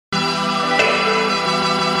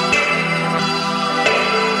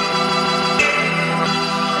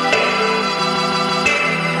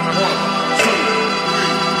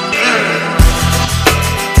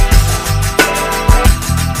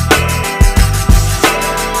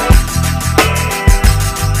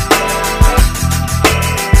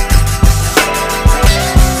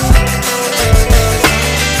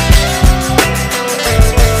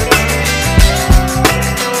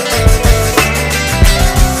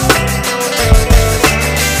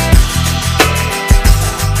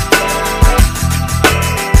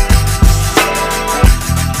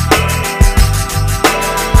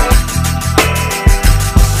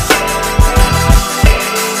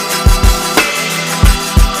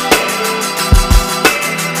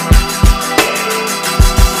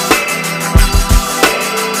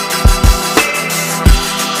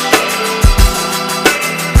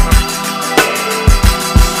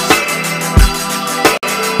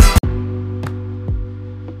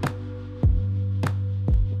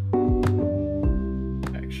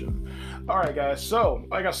right, guys. So,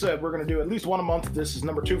 like I said, we're going to do at least one a month. This is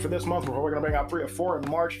number 2 for this month. We're going to bring out 3 or 4 in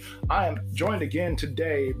March. I am joined again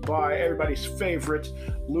today by everybody's favorite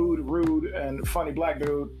lewd, rude, and funny black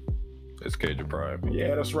dude. It's Cajun Prime.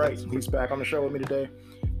 Yeah, that's right. He's back on the show with me today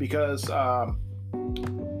because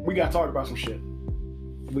we got to talk about some shit.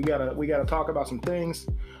 We gotta talk about some things.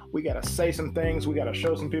 We gotta say some things. We gotta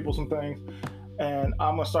show some people some things. And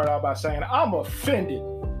I'm gonna start out by saying I'm offended.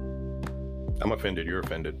 I'm offended. You're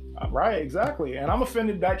offended. Right, exactly. And I'm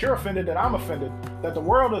offended that you're offended that I'm offended that the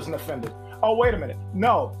world isn't offended. Oh, wait a minute.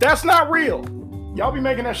 No, that's not real. Y'all be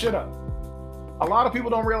making that shit up. A lot of people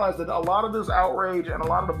don't realize that a lot of this outrage and a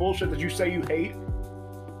lot of the bullshit that you say you hate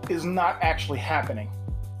is not actually happening.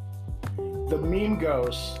 The meme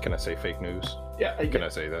goes... Can I say fake news? Yeah. Can I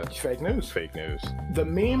say that? Fake news. Fake news. The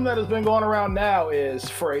meme that has been going around now is,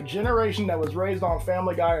 for a generation that was raised on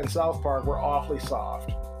Family Guy and South Park, we're awfully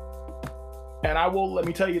soft. And let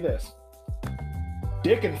me tell you this.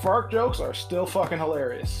 Dick and fart jokes are still fucking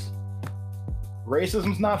hilarious.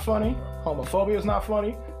 Racism's not funny. Homophobia is not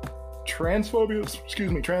funny.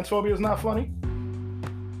 Transphobia is not funny.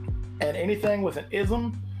 And anything with an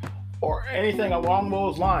ism or anything along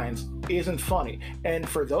those lines isn't funny. And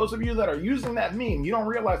for those of you that are using that meme, you don't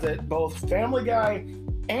realize that both Family Guy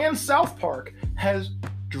and South Park has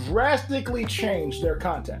drastically changed their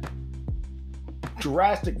content.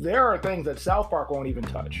 There are things that South Park won't even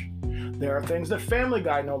touch. There are things that Family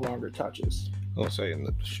Guy no longer touches. I was saying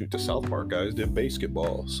the South Park guys did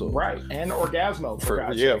basketball, so right, and Orgasmo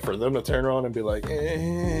for them to turn around and be like,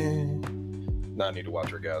 Now I need to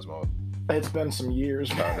watch Orgasmo. It's been some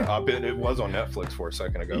years. I bet it was on Netflix for a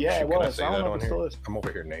second ago. Yeah, it was. I don't know if it still is. I'm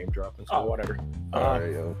over here name dropping stuff. Oh, whatever.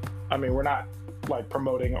 I mean, we're not like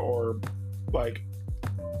promoting or like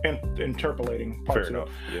interpolating parts. Fair enough.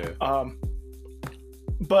 Yeah.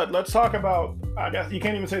 But let's talk about, I guess you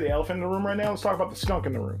can't even say the elephant in the room right now. Let's talk about the skunk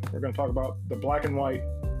in the room. We're going to talk about the black and white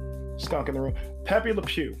skunk in the room. Pepe Le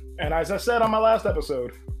Pew. And as I said on my last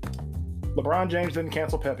episode, LeBron James didn't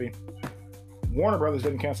cancel Pepe. Warner Brothers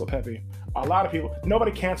didn't cancel Pepe. A lot of people,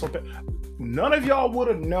 nobody canceled Pepe. None of y'all would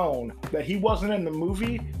have known that he wasn't in the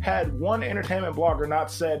movie had one entertainment blogger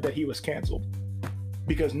not said that he was canceled.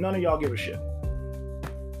 Because none of y'all give a shit.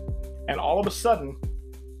 And all of a sudden,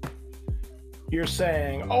 you're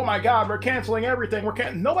saying, oh my God, we're canceling everything.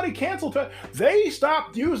 Nobody canceled Pepe. They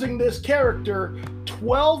stopped using this character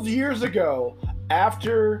 12 years ago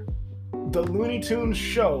after the Looney Tunes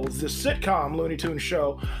show, the sitcom Looney Tunes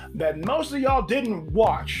show that most of y'all didn't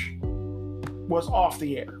watch was off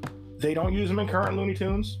the air. They don't use them in current Looney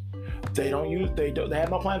Tunes. They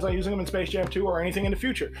have no plans on using them in Space Jam 2 or anything in the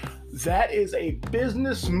future. That is a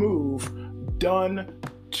business move done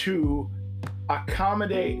to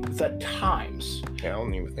accommodate the times. Yeah, I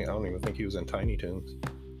don't even think he was in Tiny Toons.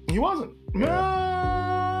 He wasn't.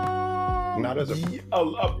 Yeah. Not as a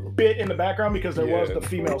bit in the background because there was the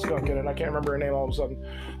female skunk in it. I can't remember her name all of a sudden.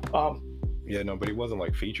 But he wasn't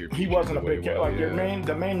like featured. He wasn't a big character. Like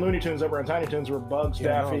the main Looney Tunes that were in Tiny Toons were Bugs,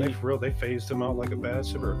 Daffy. No, they phased him out like a bad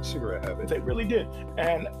cigarette habit. They really did.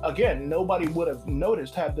 And again, nobody would have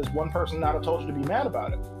noticed had this one person not have told you to be mad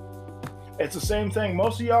about it. It's the same thing.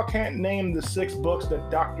 Most of y'all can't name the 6 books that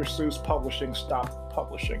Dr. Seuss Publishing stopped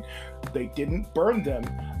publishing. They didn't burn them.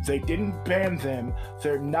 They didn't ban them.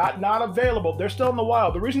 They're not available. They're still in the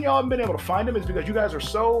wild. The reason y'all haven't been able to find them is because you guys are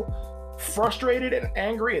so frustrated and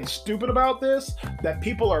angry and stupid about this that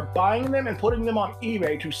people are buying them and putting them on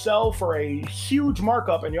eBay to sell for a huge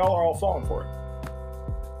markup, and y'all are all falling for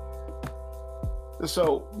it.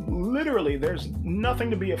 So literally, there's nothing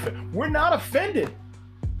to be offended. We're not offended.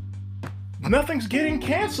 Nothing's getting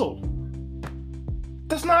canceled.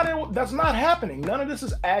 That's not happening. None of this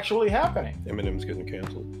is actually happening. Eminem's getting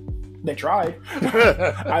canceled. They tried.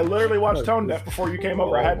 I literally watched Tone Deaf before you came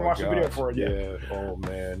over. I hadn't watched the video for it yet. Yeah. Oh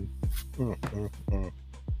man.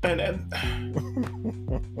 And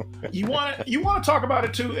you want to talk about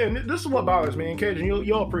it too. And this is what bothers me. And Cajun,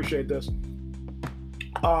 you'll appreciate this.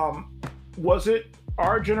 Was it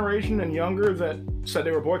our generation and younger that said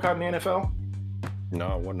they were boycotting the NFL?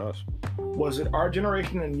 No, it wasn't us. Was it our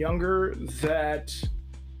generation and younger that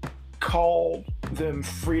called them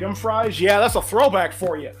freedom fries? Yeah, that's a throwback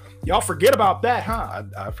for you. Y'all forget about that, huh?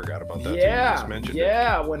 I forgot about that. Yeah, too. You just mentioned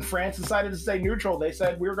it. When France decided to stay neutral, they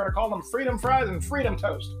said we were going to call them freedom fries and freedom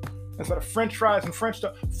toast instead of French fries and French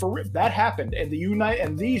toast. That happened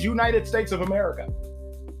in these United States of America.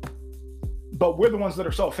 But we're the ones that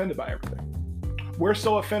are so offended by everything. We're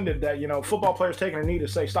so offended that football players taking a knee to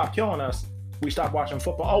say stop killing us. We stopped watching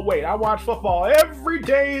football. Oh, wait, I watch football every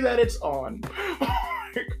day that it's on.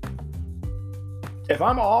 If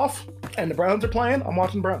I'm off and the Browns are playing, I'm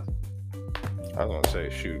watching the Browns. I was gonna say,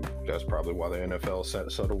 shoot, that's probably why the NFL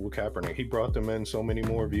settled with Kaepernick. He brought them in so many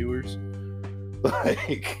more viewers.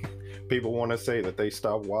 Like, people want to say that they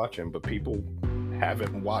stopped watching, but people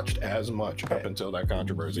haven't watched as much up until that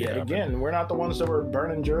controversy happened. Again, we're not the ones that were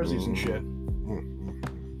burning jerseys and shit.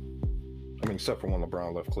 I mean, except for when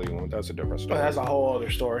LeBron left Cleveland, that's a different story. That's a whole other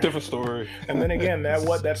story. Different story. And then again,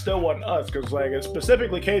 that still wasn't us, because like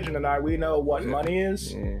specifically Cajun and I, we know what money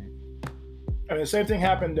is. Yeah. I mean, the same thing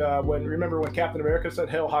happened when Captain America said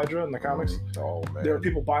Hail Hydra in the comics? Oh, man. There were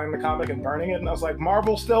people buying the comic and burning it, and I was like,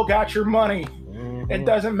 Marvel still got your money. It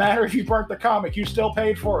doesn't matter if you burnt the comic, you still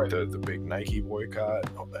paid for it. The big Nike boycott.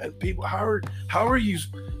 And people, how are you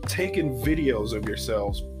taking videos of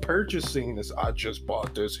yourselves purchasing this? I just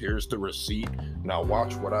bought this. Here's the receipt. Now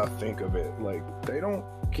watch what I think of it. Like, they don't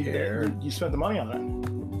care. You spent the money on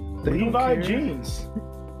it. They don't Levi care. jeans.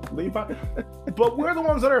 Levi. But we're the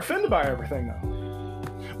ones that are offended by everything, though.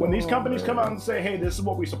 When these companies come out and say, hey, this is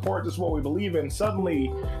what we support, this is what we believe in,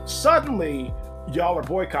 suddenly, y'all are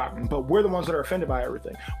boycotting, but we're the ones that are offended by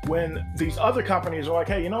everything. When these other companies are like,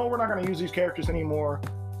 hey, you know, we're not going to use these characters anymore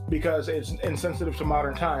because it's insensitive to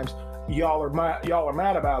modern times, y'all are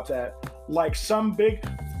mad about that. Like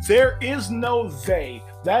there is no they.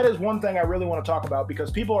 That is one thing I really want to talk about,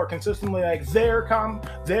 because people are consistently like, they're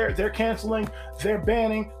canceling, they're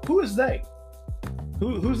banning. Who is they?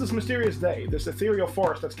 Who's this mysterious they? This ethereal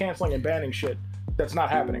force that's canceling and banning shit that's not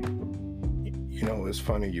happening. You know, it's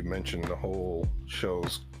funny you mentioned the whole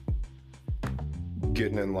show's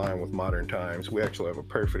getting in line with modern times. We actually have a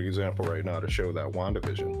perfect example right now to show that,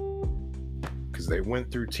 WandaVision. Because they went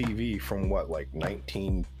through TV from what, like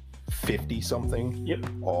 1950 something? Yep.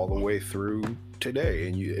 All the way through today.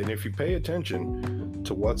 And if you pay attention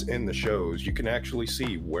to what's in the shows, you can actually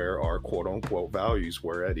see where our quote unquote values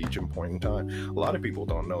were at each point in time. A lot of people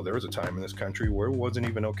don't know there was a time in this country where it wasn't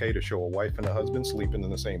even okay to show a wife and a husband sleeping in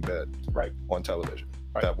the same bed, right, on television.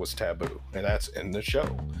 Right. That was taboo, and that's in the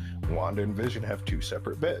show. Wanda and Vision have 2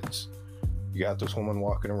 separate beds. You got this woman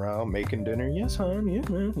walking around making dinner. Yes, hon. Yeah,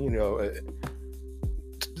 you know.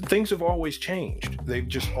 Things have always changed. They've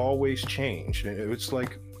just always changed. It's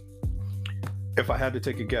like, if I had to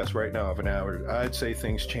take a guess right now of an average, I'd say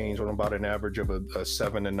things change on about an average of a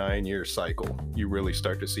 7 to 9 year cycle. You really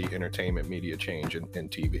start to see entertainment media change in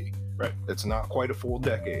TV. Right. It's not quite a full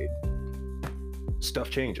decade. Stuff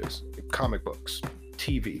changes. Comic books,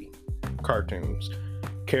 TV, cartoons,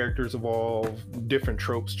 characters evolve, different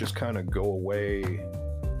tropes just kind of go away.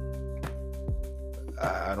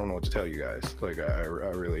 I don't know what to tell you guys. Like, I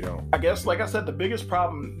really don't. I guess, like I said, the biggest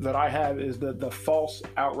problem that I have is the false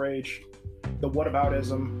outrage, the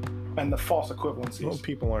whataboutism, and the false equivalencies. Well,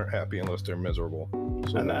 people aren't happy unless they're miserable.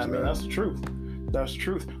 So and I mean, that's the truth. That's the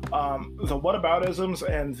truth. The whataboutisms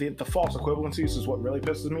and the false equivalencies is what really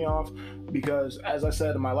pisses me off, because, as I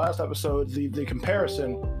said in my last episode, the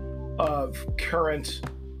comparison of current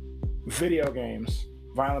video games,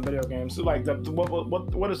 violent video games, like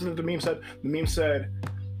what is it the meme said? The meme said,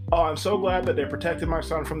 oh, I'm so glad that they protected my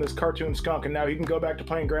son from this cartoon skunk, and now he can go back to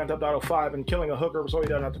playing Grand Theft Auto 5 and killing a hooker so he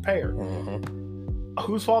doesn't have to pay her. Mm-hmm.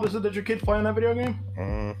 Whose fault is it that your kid's playing that video game?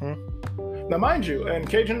 Mm-hmm. Now, mind you, and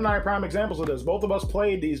Cajun and I are prime examples of this, both of us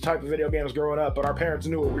played these type of video games growing up, but our parents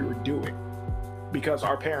knew what we were doing, because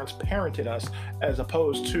our parents parented us, as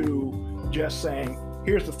opposed to just saying,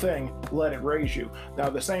 here's the thing, let it raise you. Now,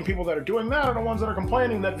 the same people that are doing that are the ones that are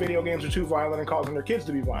complaining that video games are too violent and causing their kids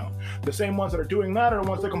to be violent. The same ones that are doing that are the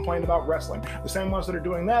ones that complain about wrestling. The same ones that are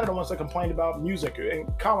doing that are the ones that complain about music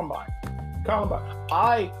and Columbine.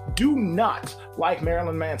 I do not like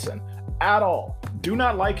Marilyn Manson at all. Do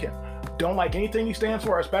not like him. Don't like anything he stands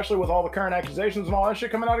for, especially with all the current accusations and all that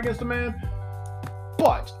shit coming out against the man.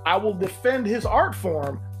 But I will defend his art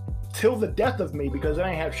form till the death of me, because it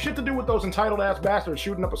ain't have shit to do with those entitled ass bastards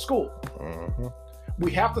shooting up a school. Mm-hmm.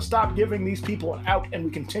 We have to stop giving these people an out, and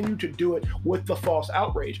we continue to do it with the false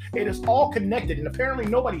outrage. It is all connected, and apparently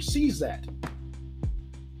nobody sees that.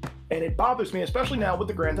 And it bothers me, especially now with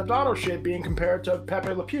the Grand Theft Auto shit being compared to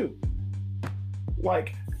Pepe Le Pew.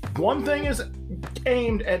 Like, one thing is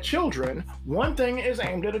aimed at children, one thing is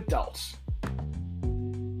aimed at adults.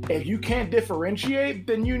 If you can't differentiate,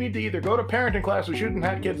 then you need to either go to parenting class or shouldn't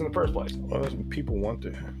have kids in the first place. Well, people want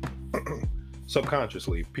to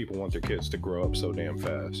subconsciously, people want their kids to grow up so damn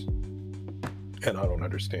fast, and I don't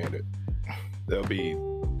understand it. They'll be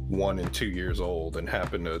 1 and 2 years old and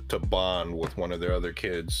happen to bond with one of their other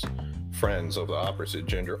kids' friends of the opposite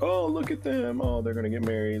gender. Oh, look at them. Oh, they're gonna get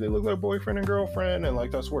married. They look like boyfriend and girlfriend, and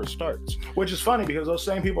like that's where it starts. Which is funny, because those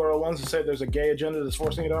same people are the ones that say there's a gay agenda that's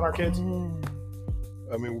forcing it on our kids.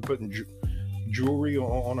 I mean, we're putting jewelry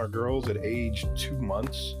on our girls at age 2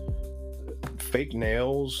 months. fake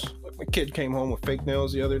nails. My kid came home with fake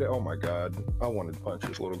nails the other day. Oh my god, I wanted to punch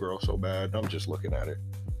this little girl so bad. I'm just looking at it.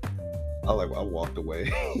 I walked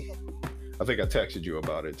away. I think I texted you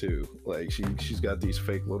about it too. Like she's got these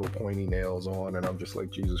fake little pointy nails on, and I'm just like,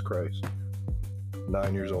 Jesus Christ.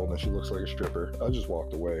 9 years old and she looks like a stripper. I just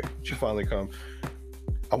walked away. She finally come.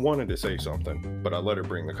 I wanted to say something, but I let her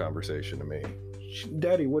bring the conversation to me.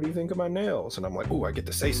 Daddy, what do you think of my nails? And I'm like, oh, I get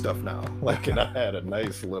to say stuff now. Like, and I had a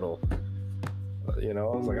nice little, I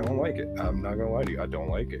was like, I don't like it. I'm not gonna lie to you, I don't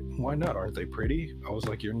like it. Why not? Aren't they pretty? I was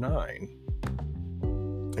like, you're 9.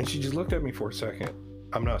 And she just looked at me for a second.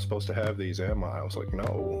 I'm not supposed to have these, am I? I was like,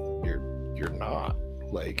 no, you're not.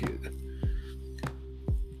 Like it.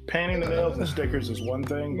 Painting the nails and stickers is one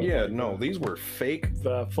thing. But yeah, no, these were fake.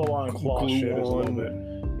 The full-on cloth shit is a little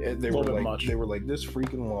bit. They were like this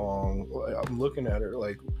freaking long. I'm looking at her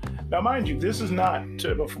like. Now, mind you, this is not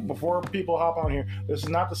before people hop on here. This is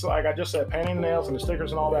not the like I just said. Painting the nails and the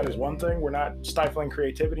stickers and all that is one thing. We're not stifling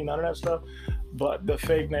creativity, none of that stuff. But the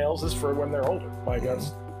fake nails is for when they're older. Like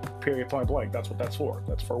that's period, point blank. That's what that's for.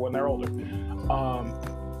 That's for when they're older.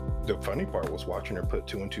 The funny part was watching her put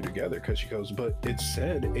 2 and 2 together because she goes, but it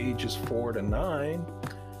said ages 4 to 9.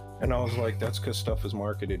 And I was like, that's because stuff is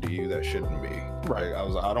marketed to you that shouldn't be. Right.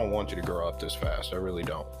 I don't want you to grow up this fast. I really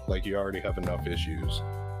don't. Like, you already have enough issues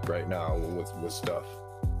right now with stuff.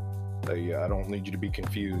 I don't need you to be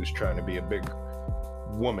confused trying to be a big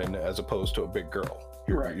woman as opposed to a big girl.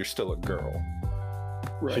 You're still a girl.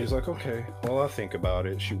 Right. She's like, okay, well, I'll think about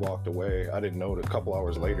it. She walked away. I didn't know it. A couple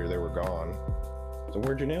hours later, they were gone. So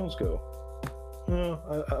where'd your nails go?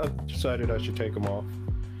 I decided I should take them off.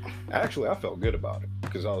 Actually, I felt good about it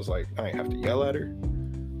because I was like, I didn't have to yell at her.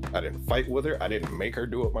 I didn't fight with her. I didn't make her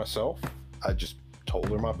do it myself. I just told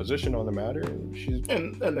her my position on the matter, and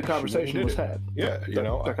the conversation was had. Yeah,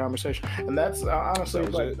 the conversation, and that's honestly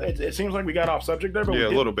like it seems like we got off subject there, but yeah, a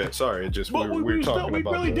little bit. Sorry, it just we were talking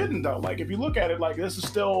about. We really didn't though. Like if you look at it, like this is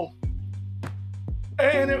still.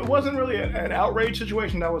 And it wasn't really an outrage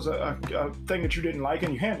situation. That was a thing that you didn't like,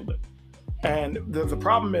 and you handled it. And the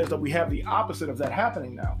problem is that we have the opposite of that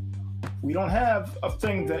happening now. We don't have a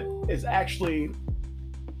thing that is actually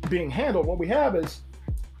being handled. What we have is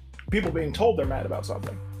people being told they're mad about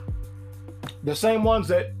something. The same ones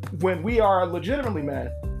that, when we are legitimately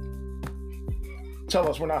mad, tell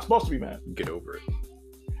us we're not supposed to be mad. Get over it.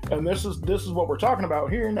 And this is what we're talking about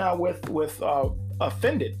here now with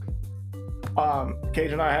offended.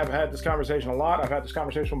 Cage and I have had this conversation a lot. I've had this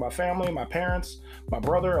conversation with my family, my parents, my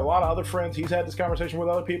brother, a lot of other friends. He's had this conversation with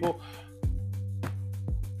other people.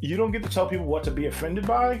 You don't get to tell people what to be offended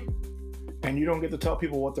by, and you don't get to tell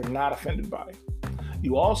people what they're not offended by.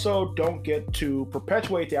 You also don't get to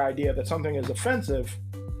perpetuate the idea that something is offensive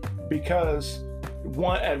because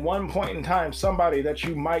at one point in time, somebody that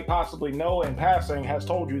you might possibly know in passing has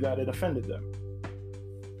told you that it offended them.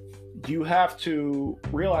 You have to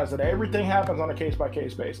realize that everything happens on a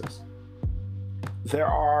case-by-case basis. There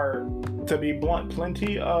are, to be blunt,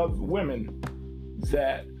 plenty of women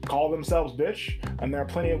that call themselves bitch, and there are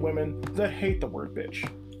plenty of women that hate the word bitch.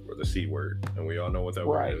 Or the C word, and we all know what that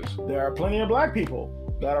word is. There are plenty of black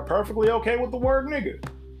people that are perfectly okay with the word nigga.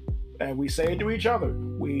 And we say it to each other.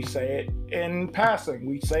 We say it in passing.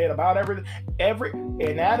 We say it about everything. Every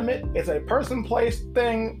inanimate, it's a person, place,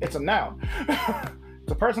 thing, it's a noun.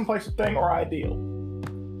 It's a person, place, thing, or ideal.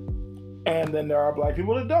 And then there are black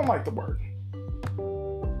people that don't like the word.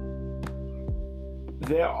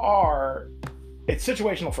 It's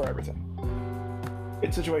situational for everything.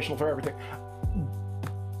 It's situational for everything.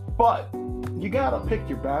 But you gotta pick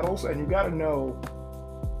your battles, and you gotta know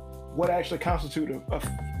what actually constitutes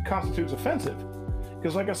offensive.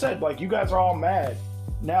 Because like I said, like you guys are all mad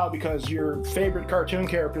now because your favorite cartoon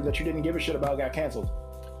character that you didn't give a shit about got canceled.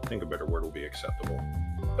 I think a better word will be acceptable.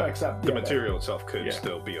 The material itself could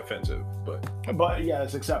still be offensive, but yeah,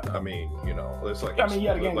 it's acceptable. I mean, it's like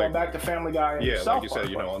yet again, going back to Family Guy and South like you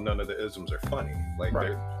said, none of the isms are funny. Like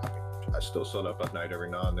I still sit up at night every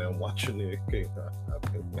now and then watching the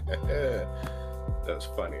that's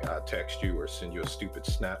funny. I text you or send you a stupid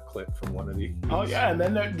snap clip from one of these. Oh yeah, and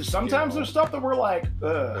then sometimes there's stuff that we're like,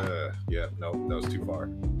 yeah, no, that was too far.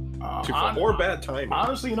 Too far. Or bad timing.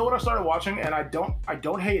 Honestly, you know what I started watching, and I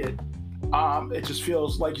don't hate it. It just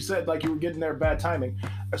feels like you said, like you were getting there bad timing.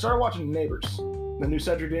 I started watching Neighbors, the new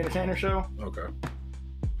Cedric the Entertainer show. Okay.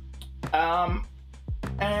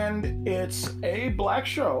 And it's a black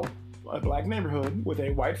show, a black neighborhood with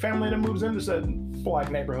a white family that moves into said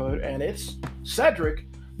black neighborhood, and it's Cedric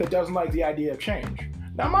that doesn't like the idea of change.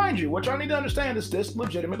 Now, mind you, what y'all need to understand is this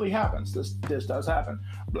legitimately happens. This does happen.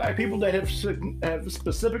 Black people that have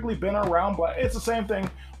specifically been around black. It's the same thing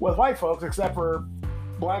with white folks, except for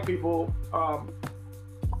black people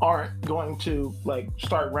aren't going to like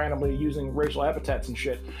start randomly using racial epithets and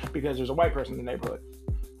shit because there's a white person in the neighborhood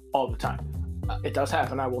all the time. It does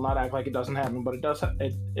happen. I will not act like it doesn't happen, but it does.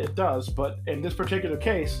 It does. But in this particular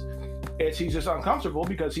case, he's just uncomfortable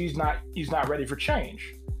because he's not ready for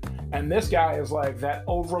change. And this guy is like that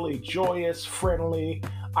overly joyous, friendly,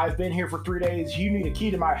 I've been here for 3 days, you need a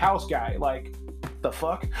key to my house guy. Like, the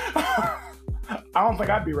fuck? I don't think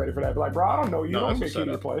I'd be ready for that. Be like, bro, I don't know you. Don't get a key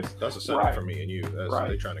to your place. That's a setup for me and you. That's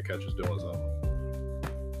they trying to catch us doing something.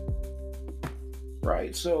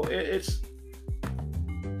 Right. So it's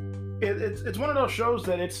one of those shows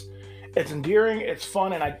that it's endearing, it's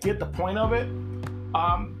fun, and I get the point of it.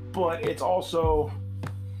 But it's also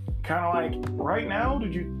kind of like, right now,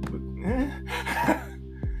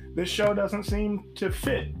 this show doesn't seem to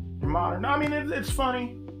fit modern. I mean, it's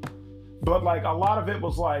funny, but like a lot of it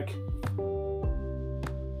was like,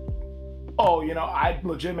 oh, you know, I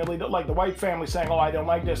legitimately don't like the white family saying, oh, I don't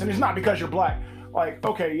like this, and it's not because you're black. Like,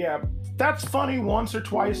 okay, yeah, that's funny once or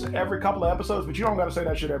twice every couple of episodes, but you don't got to say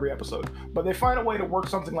that shit every episode. But they find a way to work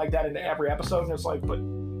something like that into every episode, and it's like, but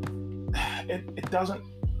it doesn't.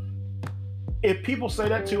 If people say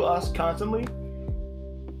that to us constantly,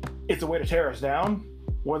 it's a way to tear us down,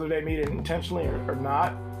 whether they mean it intentionally or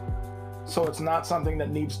not. So it's not something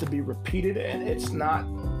that needs to be repeated, and it's not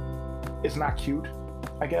cute,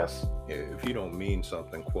 I guess. Yeah, if you don't mean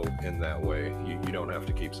something, quote, in that way, you don't have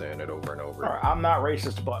to keep saying it over and over. All right, I'm not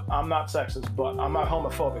racist, but I'm not sexist, but I'm not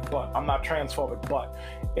homophobic, but I'm not transphobic, but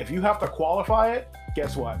if you have to qualify it,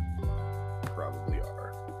 guess what? Probably are.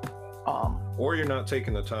 Or you're not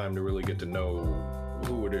taking the time to really get to know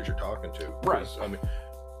who it is you're talking to. Right. I mean,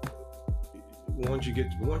 once you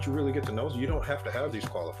really get to know, you don't have to have these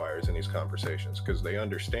qualifiers in these conversations because they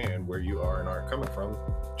understand where you are and aren't coming from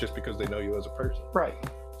just because they know you as a person. Right.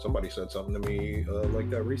 Somebody said something to me like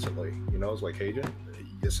that recently. You know, I was like, hey, Jen,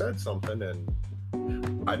 you said something, and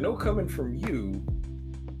I know coming from you.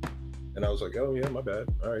 And I was like, oh, yeah, my bad.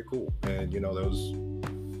 All right, cool. And, you know, that was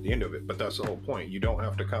the end of it. But that's the whole point. You don't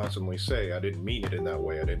have to constantly say, I didn't mean it in that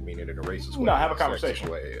way. I didn't mean it in a racist way. No, have a conversation.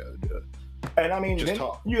 Way. And I mean, just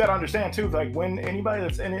talk. You got to understand, too, like when anybody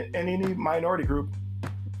that's in any minority group,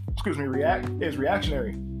 is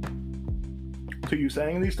reactionary to you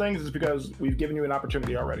saying these things is because we've given you an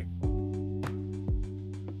opportunity already.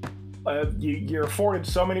 You're afforded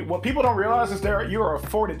so many. What people don't realize is you are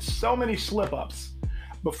afforded so many slip-ups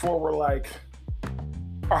before we're like,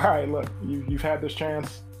 all right, look, you've had this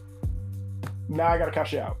chance. Now I gotta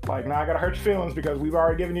cut you out. Like, now I gotta hurt your feelings because we've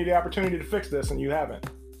already given you the opportunity to fix this and you haven't.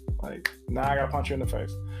 Like, now I gotta punch you in the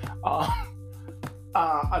face.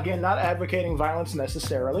 Again, not advocating violence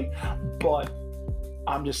necessarily, but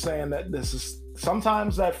I'm just saying that this is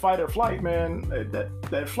sometimes that fight or flight, man,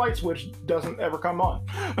 that flight switch doesn't ever come on.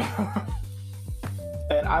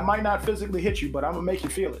 And I might not physically hit you, but I'm gonna make you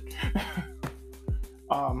feel it.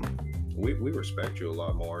 We respect you a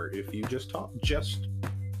lot more if you just talk. Just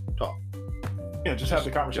talk. Yeah, just have the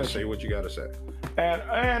conversation. Just say what you gotta say.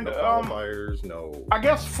 And no qualifiers, no. I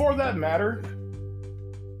guess for that matter,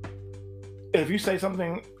 if you say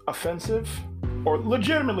something offensive or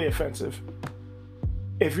legitimately offensive,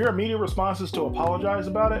 if your immediate response is to apologize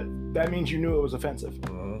about it, that means you knew it was offensive.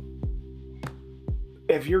 Mm-hmm.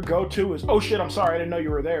 If your go-to is, oh shit, I'm sorry, I didn't know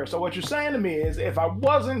you were there. So what you're saying to me is, if I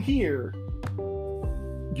wasn't here,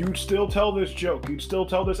 you'd still tell this joke, you'd still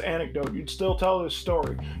tell this anecdote, you'd still tell this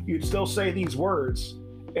story, you'd still say these words,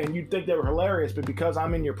 and you'd think they were hilarious, but because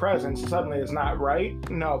I'm in your presence, suddenly it's not right?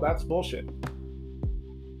 No, that's bullshit.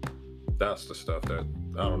 That's the stuff that,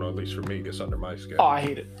 I don't know, at least for me, gets under my skin. Oh, I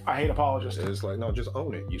hate it. I hate apologists. It's like, no, just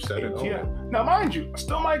own it. You said it, own it. Now, mind you, I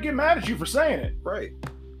still might get mad at you for saying it. Right.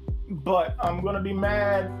 But I'm going to be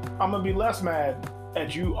mad. I'm going to be less mad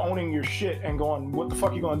at you owning your shit and going, what the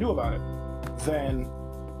fuck are you going to do about it? Than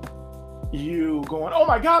you going, oh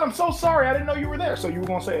my God, I'm so sorry. I didn't know you were there. So you were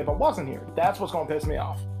going to say, if I wasn't here, that's what's going to piss me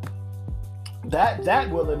off. That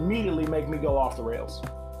will immediately make me go off the rails.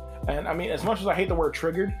 And I mean, as much as I hate the word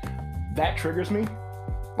triggered, that triggers me.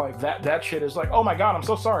 Like that shit is like, oh my God, I'm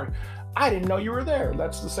so sorry. I didn't know you were there.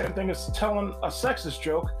 That's the same thing as telling a sexist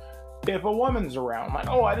joke if a woman's around. Like,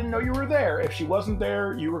 oh, I didn't know you were there. If she wasn't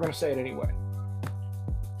there, you were going to say it anyway.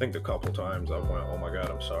 I think the couple times I went, oh my God,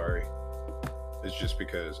 I'm sorry. It's just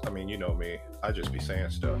because, I mean, you know me, I just be saying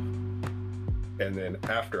stuff. And then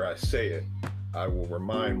after I say it, I will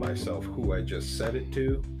remind myself who I just said it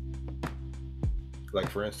to. Like,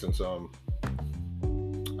 for instance, I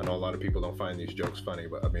I know a lot of people don't find these jokes funny,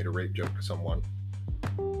 but I made a rape joke to someone,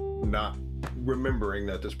 not remembering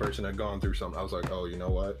that this person had gone through something. I was like, oh, you know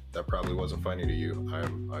what? That probably wasn't funny to you.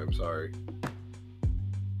 I'm sorry.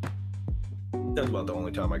 That's about the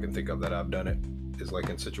only time I can think of that I've done it. Is like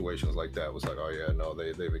in situations like that. It was like, oh yeah, no,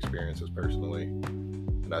 they've experienced this personally,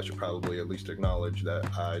 and I should probably at least acknowledge that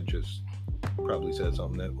I just probably said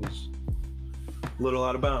something that was a little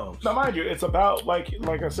out of bounds. Now, mind you, it's about like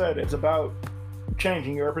I said, it's about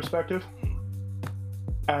changing your perspective,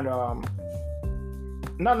 and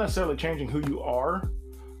not necessarily changing who you are,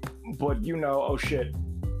 but you know, oh shit.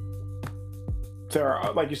 There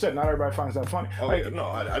are, like you said, not everybody finds that funny. Oh, like, yeah, no,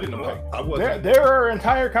 I didn't know. I wasn't. There are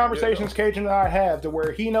entire conversations Cajun and I have to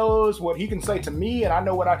where he knows what he can say to me, and I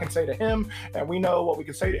know what I can say to him, and we know what we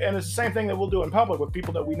can say. And it's the same thing that we'll do in public with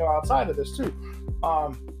people that we know outside of this too.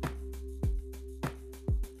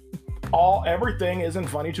 Everything isn't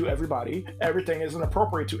funny to everybody. Everything isn't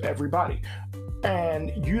appropriate to everybody,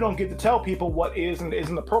 and you don't get to tell people what is and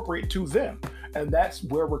isn't appropriate to them. And that's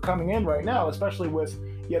where we're coming in right now, especially with,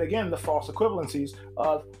 yet again, the false equivalencies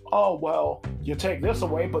of, oh, well, you take this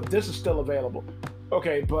away, but this is still available.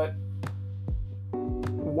 Okay, but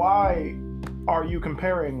why are you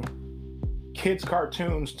comparing kids'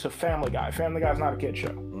 cartoons to Family Guy? Family Guy's not a kid show.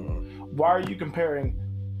 Mm-hmm. Why are you comparing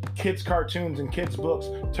kids' cartoons and kids' books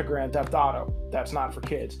to Grand Theft Auto? That's not for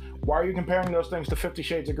kids. Why are you comparing those things to 50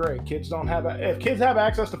 Shades of Grey? Kids don't have if kids have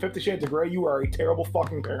access to 50 Shades of Grey, you are a terrible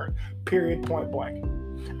fucking parent. Period. Point blank.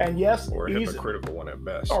 And yes, or a hypocritical one at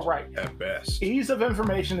best. Oh, right. At best. Ease of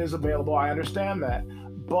information is available. I understand that.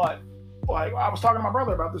 But like I was talking to my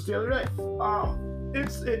brother about this the other day.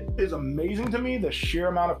 It is amazing to me the sheer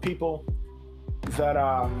amount of people that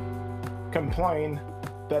complain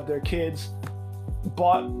that their kids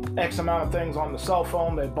bought X amount of things on the cell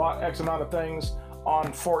phone. They bought X amount of things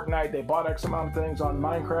on Fortnite. They bought X amount of things on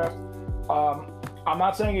Minecraft. I'm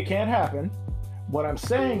not saying it can't happen. What I'm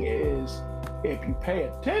saying is, if you pay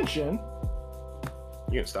attention,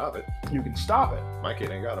 you can stop it. You can stop it. My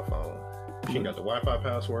kid ain't got a phone. She ain't got the Wi-Fi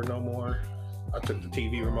password no more. I took the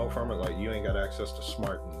TV remote from her. Like, you ain't got access to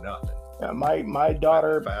smart nothing. Yeah, my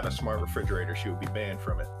daughter. If I had a smart refrigerator, she would be banned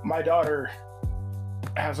from it. My daughter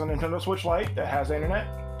has a Nintendo Switch Lite that has internet.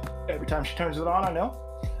 Every time she turns it on, I know.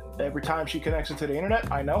 Every time she connects it to the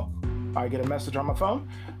internet, I know. I get a message on my phone.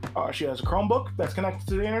 She has a Chromebook that's connected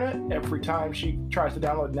to the internet. Every time she tries to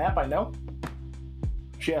download an app, I know.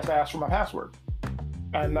 She has to ask for my password.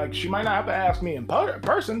 And like, she might not have to ask me in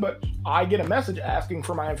person, but I get a message asking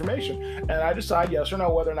for my information. And I decide yes or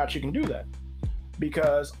no whether or not she can do that.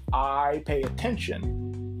 Because I pay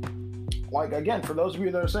attention. Like, again, for those of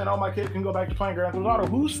you that are saying, oh, my kid can go back to playing Grand Theft Auto,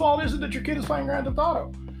 whose fault is it that your kid is playing Grand Theft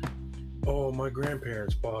Auto? Oh, my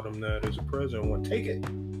grandparents bought him that as a present. Well, take it.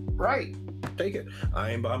 Right. Take it.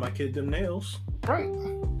 I ain't buy my kid them nails. Right.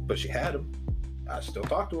 But she had them. I still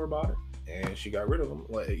talked to her about it. And she got rid of them.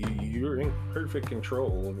 Like, you're in perfect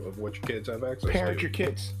control of what your kids have access to. Parent your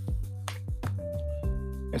kids.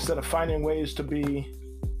 Instead of finding ways to be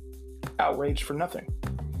outraged for nothing.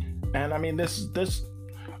 And I mean, this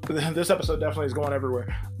episode definitely is going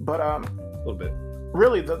everywhere. But a little bit.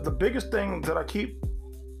 Really, the biggest thing that I keep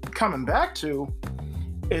coming back to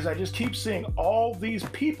is I just keep seeing all these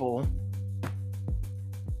people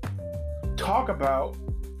talk about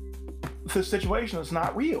the situation that's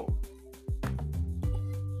not real.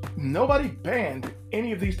 Nobody banned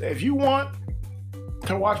any of these. If you want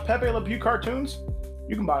to watch Pepe Le Pew cartoons,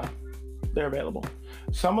 you can buy them. They're available.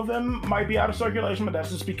 Some of them might be out of circulation, but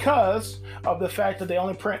that's just because of the fact that they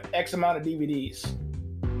only print X amount of DVDs.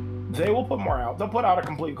 They will put more out. They'll put out a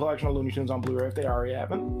complete collection of Looney Tunes on Blu-ray if they already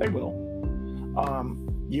haven't. They will.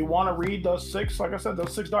 You want to read those 6, like I said,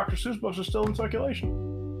 those 6 Dr. Seuss books are still in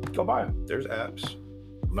circulation. Go buy them. There's apps.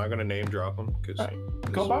 I'm not going to name drop them because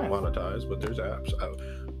go buy them. Monetized, but there's apps.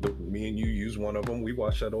 Me and you use one of them. We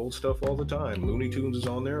watch that old stuff all the time. Looney Tunes is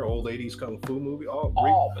on there. Old 80s kung fu movie.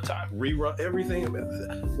 All the time. Rerun everything.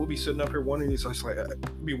 We'll be sitting up here wondering. It's like it'll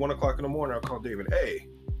be 1 o'clock in the morning. I'll call David. Hey,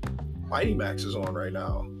 Mighty Max is on right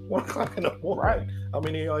now. 1 o'clock in the morning. Right. How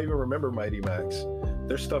many of y'all even remember Mighty Max?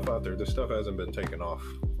 There's stuff out there. The stuff hasn't been taken off.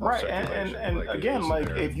 Right, and like, again, like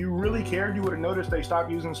there. If you really cared, you would have noticed they stopped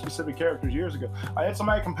using specific characters years ago. I had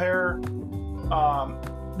somebody compare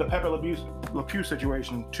the Pepe Le Pew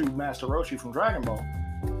situation to Master Roshi from Dragon Ball,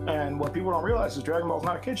 and what people don't realize is Dragon Ball is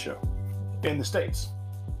not a kid show in the States.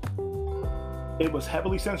 It was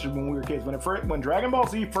heavily censored when we were kids. When Dragon Ball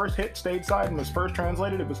Z first hit stateside and was first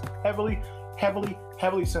translated, it was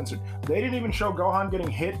heavily censored. They didn't even show Gohan getting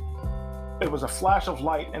hit it was a flash of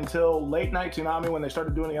light until late night Toonami when they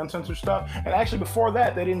started doing the uncensored stuff. And actually before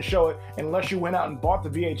that, they didn't show it unless you went out and bought the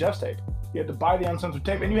VHS tape. You had to buy the uncensored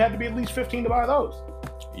tape, and you had to be at least 15 to buy those.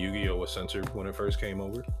 Yu-Gi-Oh was censored when it first came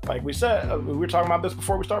over. Like we said, we were talking about this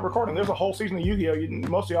before we started recording. There's a whole season of Yu-Gi-Oh!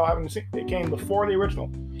 Most of y'all haven't seen. It came before the original.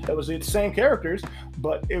 It was the same characters,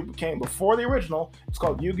 but it came before the original. It's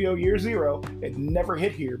called Yu-Gi-Oh! Year Zero. It never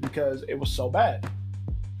hit here because it was so bad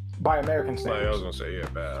by American standards. I was gonna say, yeah,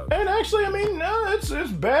 bad. And actually, I mean,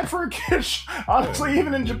 it's bad for a kid. Honestly,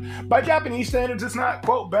 even by Japanese standards, it's not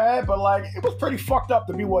quote bad, but like it was pretty fucked up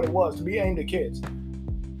to be what it was, to be aimed at kids.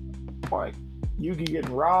 Like Yugi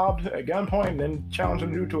getting robbed at gunpoint and then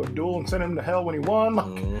challenging him to a duel and send him to hell when he won.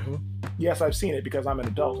 Like, yes, I've seen it because I'm an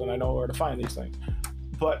adult and I know where to find these things.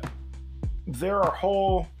 But there are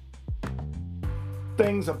whole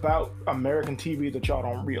things about American TV that y'all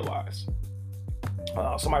don't realize.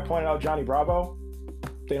 Somebody pointed out Johnny Bravo.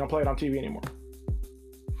 They don't play it on TV anymore.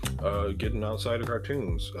 Getting outside of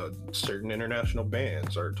cartoons, certain international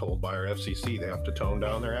bands are told by our FCC they have to tone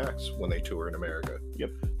down their acts when they tour in America.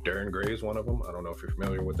 Yep. Darren Gray is one of them. I don't know if you're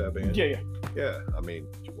familiar with that band. Yeah. I mean,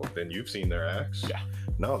 well, then you've seen their acts. Yeah.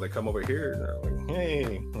 No, they come over here and they're like,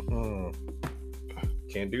 hey,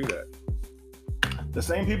 can't do that. The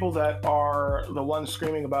same people that are the ones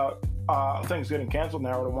screaming about things getting canceled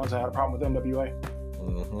now are the ones that had a problem with NWA.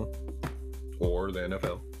 Or the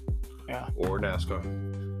NFL. Yeah. Or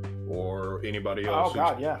NASCAR. Or anybody else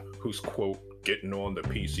who's quote getting on the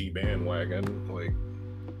PC bandwagon. Like,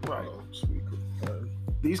 right. Sweet.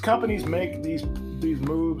 These companies make these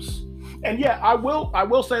moves. And yeah, I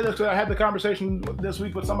will say this because I had the conversation this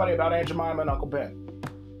week with somebody about Aunt Jemima and Uncle Ben.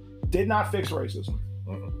 Did not fix racism.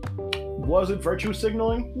 Was it virtue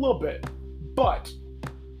signaling? A little bit. But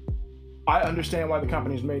I understand why the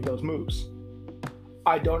companies made those moves.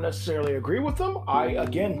 I don't necessarily agree with them. I,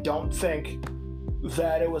 again, don't think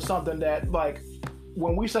that it was something that, like,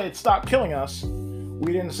 when we say stop killing us,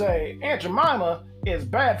 we didn't say Aunt Jemima is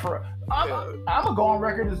bad for us. I'm going to go on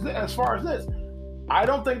record as far as this. I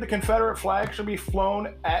don't think the Confederate flag should be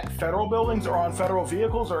flown at federal buildings or on federal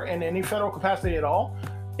vehicles or in any federal capacity at all.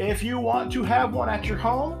 If you want to have one at your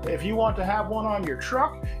home, if you want to have one on your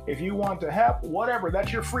truck, if you want to have whatever,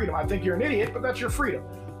 that's your freedom. I think you're an idiot, but that's your freedom.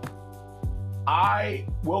 I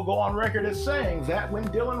will go on record as saying that when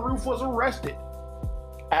Dylan Roof was arrested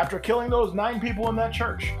after killing those 9 people in that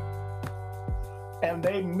church, and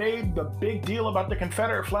they made the big deal about the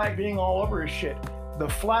Confederate flag being all over his shit, the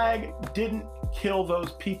flag didn't kill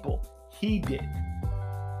those people. He did.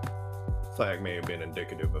 Flag may have been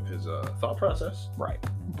indicative of his thought process. Right.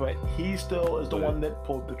 But he still is the one that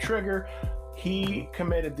pulled the trigger. He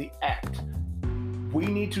committed the act. We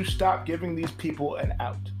need to stop giving these people an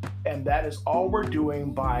out. And that is all we're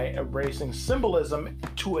doing by erasing symbolism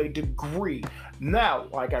to a degree. Now,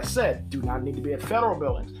 like I said, do not need to be at federal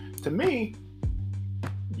buildings. To me,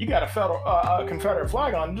 you got a Confederate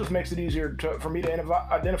flag on, it just makes it easier for me to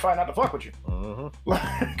identify not to fuck with you.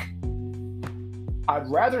 Like, I'd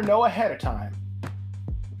rather know ahead of time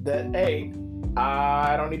that, A,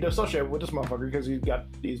 I don't need to associate with this motherfucker because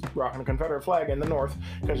he's rocking a Confederate flag in the North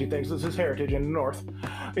because he thinks it's his heritage in the North.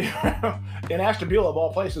 In Ashtabula, of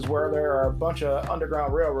all places, where there are a bunch of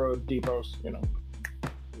underground railroad depots, you know.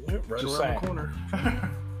 Yep, right just around saying. the corner. I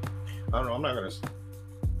don't know. I'm not gonna.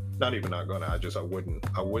 Not even not gonna.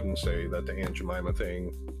 I wouldn't say that the Aunt Jemima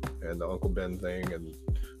thing and the Uncle Ben thing and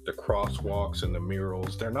the crosswalks and the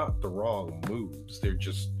murals, they're not the wrong moves. They're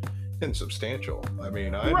just insubstantial. I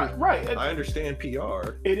mean, I understand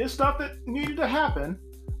PR. It is stuff that needed to happen,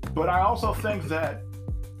 but I also think that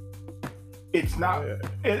it's not.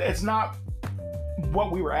 It's not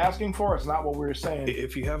what we were asking for. It's not what we were saying.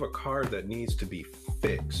 If you have a car that needs to be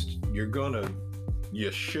fixed, you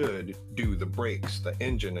should do the brakes, the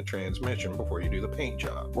engine, the transmission before you do the paint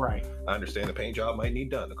job. Right. I understand the paint job might need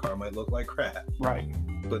done. The car might look like crap. Right.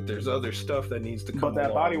 But there's other stuff that needs to come. But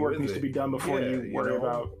that body work needs to be done before you worry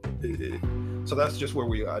about. So that's just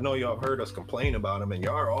where I know y'all heard us complain about them, and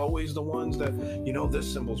y'all are always the ones that,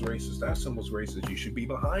 this symbol's racist, that symbol's racist. You should be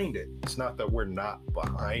behind it. It's not that we're not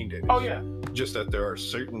behind it. It's just that there are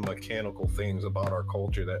certain mechanical things about our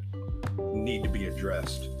culture that need to be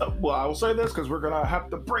addressed. Well, I will say this because we're gonna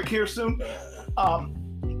have to break here soon.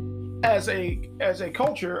 As a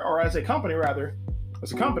culture, or as a company rather,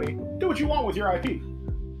 do what you want with your IP.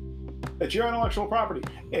 It's your intellectual property.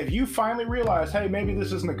 If you finally realize, hey, maybe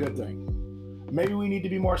this isn't a good thing, maybe we need to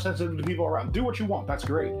be more sensitive to people around, do what you want. That's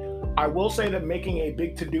great. I will say that making a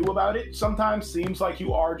big to-do about it sometimes seems like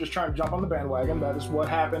you are just trying to jump on the bandwagon. That is what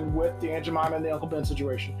happened with the Aunt Jemima and the Uncle Ben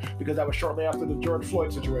situation, because that was shortly after the George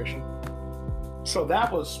Floyd situation. So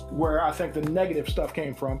that was where I think the negative stuff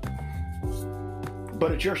came from.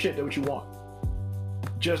 But it's your shit, do what you want.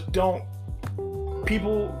 Just don't,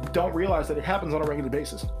 people don't realize that it happens on a regular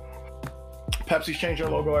basis. Pepsi's changing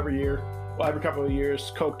their logo every year, well, every couple of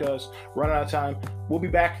years. Coke does. Running out of time. We'll be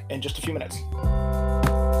back in just a few minutes.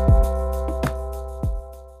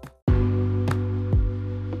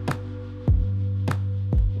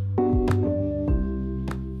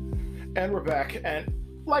 And we're back, and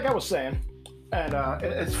like I was saying, and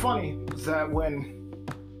it's funny that when,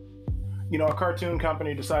 you know, a cartoon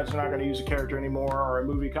company decides they're not going to use a character anymore, or a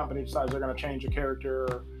movie company decides they're going to change a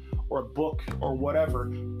character, or a book, or whatever,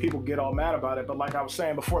 people get all mad about it. But like I was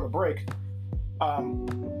saying before the break,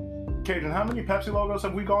 Cajun, how many Pepsi logos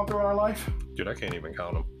have we gone through in our life? Dude, I can't even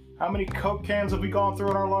count them. How many Coke cans have we gone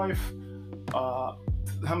through in our life?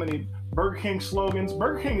 How many Burger King slogans?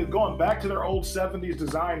 Burger King is going back to their old 70s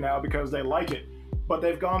design now because they like it, but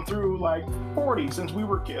they've gone through like 40 since we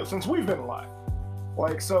were kids, since we've been alive.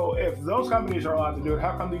 Like, so if those companies are allowed to do it,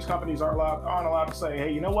 how come these companies aren't allowed to say,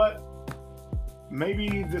 hey, you know what?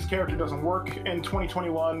 Maybe this character doesn't work in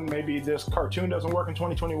 2021. Maybe this cartoon doesn't work in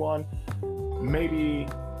 2021. Maybe,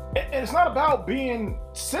 and it's not about being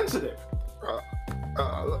sensitive.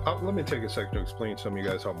 Let me take a second to explain to some of you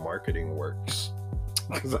guys how marketing works,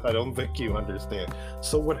 because I don't think you understand.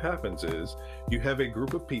 So what happens is you have a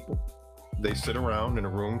group of people. They sit around in a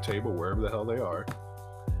room, table, wherever the hell they are.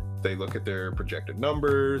 They look at their projected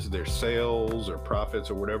numbers, their sales or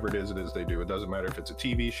profits or whatever it is they do. It doesn't matter if it's a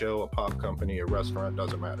TV show, a pop company, a restaurant,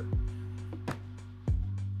 doesn't matter.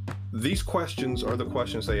 These questions are the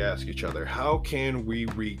questions they ask each other. How can we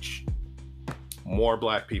reach more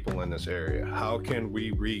Black people in this area? How can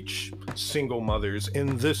we reach single mothers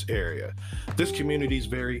in this area? This community is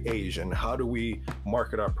very Asian. How do we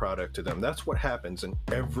market our product to them? That's what happens in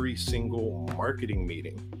every single marketing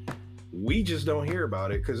meeting. We just don't hear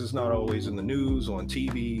about it because it's not always in the news, on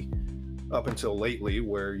TV, up until lately,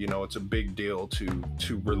 where, you know, it's a big deal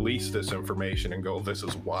to release this information and go, this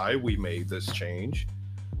is why we made this change.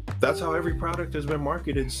 That's how every product has been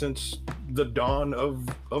marketed since the dawn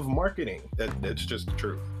of marketing. It's just the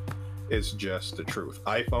truth. It's just the truth.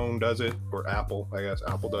 iPhone does it, or Apple, I guess.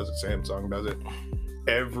 Apple does it, Samsung does it.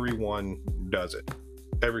 Everyone does it.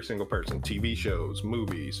 Every single person. TV shows,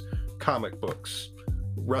 movies, comic books,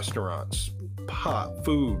 restaurants, pop,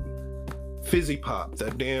 food, fizzy pop,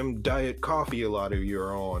 that damn diet coffee a lot of you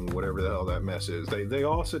are on, whatever the hell that mess is. They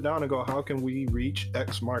all sit down and go, how can we reach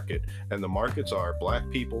X market? And the markets are Black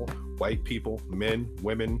people, white people, men,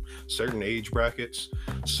 women, certain age brackets,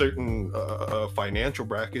 certain financial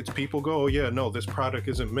brackets. People go, oh, yeah, no, this product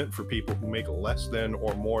isn't meant for people who make less than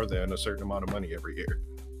or more than a certain amount of money every year.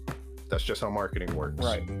 That's just how marketing works.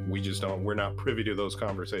 Right. We're not privy to those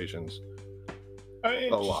conversations a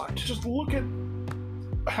lot. Just look at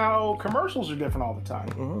how commercials are different all the time.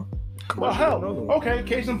 Mm-hmm. Well, hell, okay,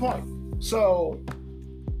 case in point. So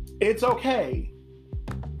it's okay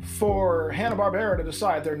for Hanna-Barbera to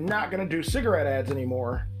decide they're not going to do cigarette ads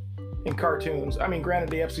anymore in cartoons. I mean,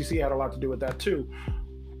 granted, the FCC had a lot to do with that too.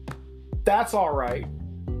 That's all right,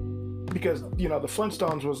 because, you know, the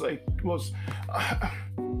Flintstones was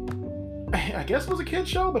I guess it was a kid's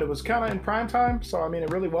show, but it was kind of in prime time. So, I mean, it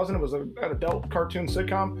really wasn't. It was an adult cartoon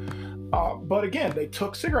sitcom. But again, they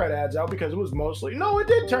took cigarette ads out because it was mostly... No, it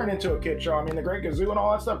did turn into a kid show. I mean, the Great Gazoo and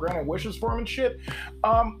all that stuff, granted wishes for him and shit.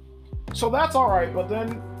 So that's all right. But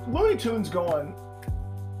then Looney Tunes going...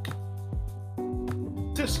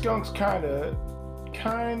 This skunk's kind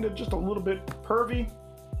of just a little bit pervy.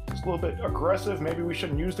 Just a little bit aggressive. Maybe we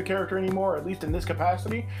shouldn't use the character anymore, at least in this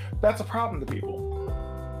capacity. That's a problem to people.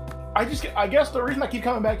 I guess the reason I keep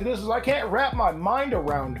coming back to this is I can't wrap my mind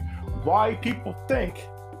around why people think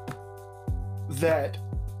that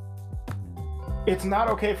it's not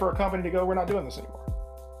okay for a company to go, we're not doing this anymore.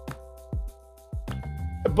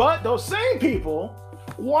 But those same people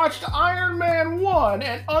watched Iron Man 1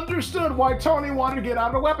 and understood why Tony wanted to get out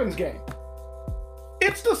of the weapons game.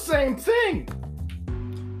 It's the same thing.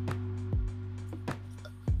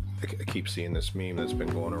 I keep seeing this meme that's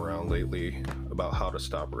been going around lately about how to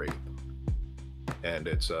stop rape. And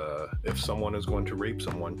it's if someone is going to rape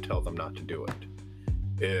someone, tell them not to do it.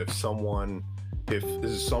 If someone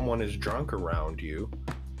is drunk around you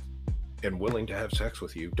and willing to have sex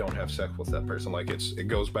with you, don't have sex with that person. Like, it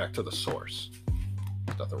goes back to the source.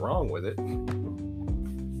 There's nothing wrong with it.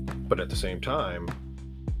 But at the same time,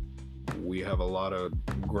 we have a lot of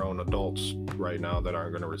grown adults right now that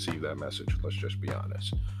aren't going to receive that message. Let's just be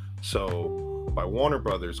honest. So by Warner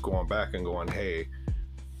Brothers going back and going, hey,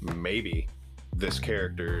 maybe this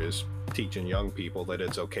character is teaching young people that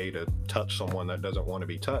it's okay to touch someone that doesn't want to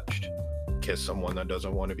be touched. kiss someone that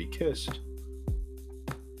doesn't want to be kissed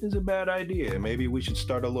is a bad idea. Maybe we should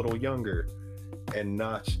start a little younger and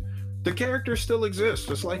not. The character still exists,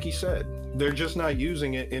 just like he said. They're just not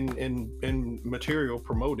using it in material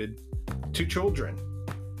promoted to children.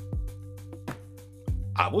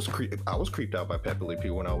 I was creeped out by Pepe Le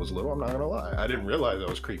Pew when I was little. I'm not gonna lie. I didn't realize I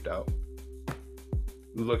was creeped out.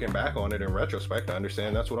 Looking back on it in retrospect, I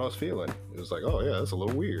understand that's what I was feeling. It was like, oh yeah, that's a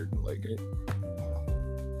little weird. Like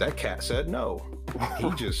that cat said no. He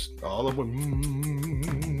just all of them.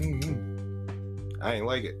 I ain't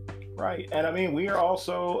like it. Right, and I mean, we are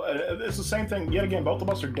also. It's the same thing. Yet again, both of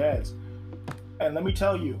us are dads, and let me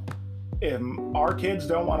tell you, if our kids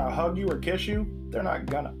don't want to hug you or kiss you, they're not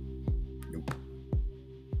gonna.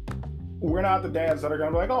 We're not the dads that are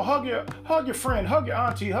gonna be like, oh, hug your friend, hug your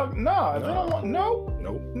auntie, hug. Nah, they don't want. No.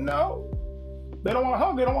 They don't want to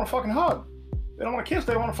hug. They don't want to fucking hug. They don't want to kiss.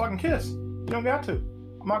 They don't want to fucking kiss. You don't got to.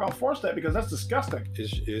 I'm not gonna force that because that's disgusting.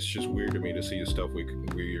 It's just weird to me to see the stuff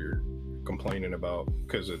we're complaining about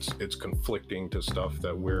because it's conflicting to stuff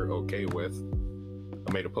that we're okay with.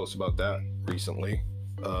 I made a post about that recently.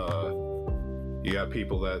 You got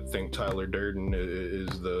people that think Tyler Durden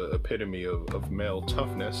is the epitome of male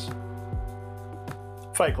toughness.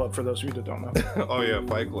 Fight Club, for those of you that don't know. Oh yeah,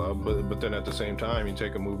 Fight Club. But then at the same time, you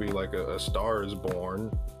take a movie like A Star Is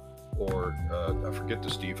Born, or I forget the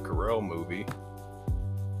Steve Carell movie.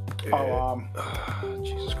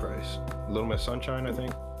 Jesus Christ, Little Miss Sunshine, I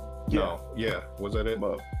think. Yeah. No, yeah, was that it?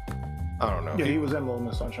 I don't know. Yeah, he was in Little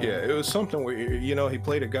Miss Sunshine. Yeah, it was something where he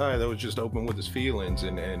played a guy that was just open with his feelings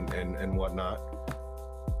and whatnot.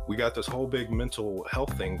 We got this whole big mental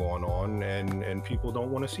health thing going on, and people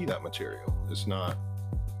don't want to see that material.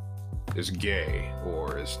 It's gay,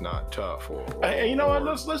 or it's not tough, or you know what?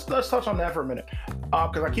 Let's touch on that for a minute,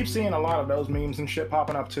 because I keep seeing a lot of those memes and shit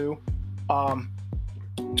popping up too.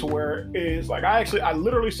 To where it's like I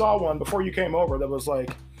literally saw one before you came over that was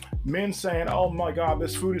like men saying, "Oh my God,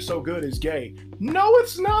 this food is so good," is gay. No,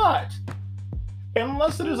 it's not.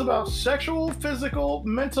 Unless it is about sexual, physical,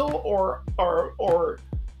 mental, or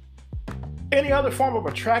any other form of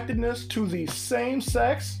attractiveness to the same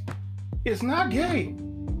sex, it's not gay.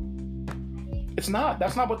 It's not.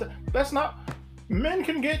 That's not. Men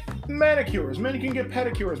can get manicures. Men can get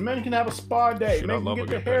pedicures. Men can have a spa day. Shit, Men can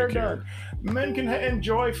get their hair done. Men can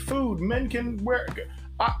enjoy food. Men can wear.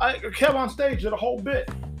 Kev on stage did a whole bit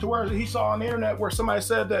to where he saw on the internet where somebody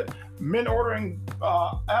said that men ordering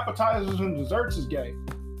appetizers and desserts is gay.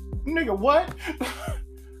 Nigga, what?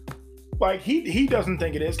 Like he doesn't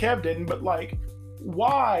think it is. Kev didn't, but like,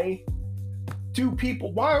 why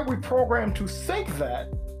are we programmed to think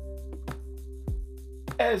that?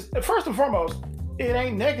 As first and foremost, it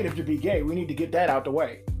ain't negative to be gay. We need to get that out the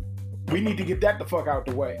way. We need to get that the fuck out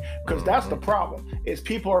the way, because that's the problem. Is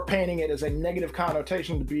people are painting it as a negative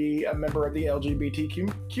connotation to be a member of the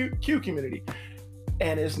LGBTQ community,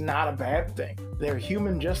 and it's not a bad thing. They're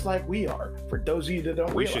human just like we are. For those of you that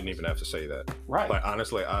don't, we shouldn't even have to say that. Right? Like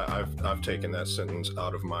honestly, I've taken that sentence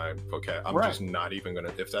out of my vocab. I'm just not even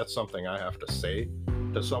gonna. If that's something I have to say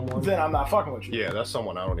to someone, then I'm not fucking with you. Yeah, that's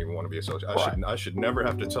someone I don't even want to be associated. I should never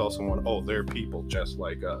have to tell someone, oh, they're people just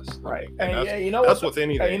like us. Right. And yeah, you know that's what? With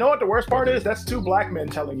anything. And you know what the worst part is? That's two black men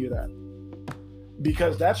telling you that,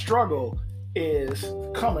 because that struggle is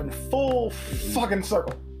coming full fucking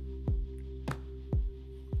circle.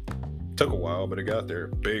 Took a while, but it got there.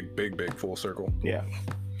 Big full circle. Yeah.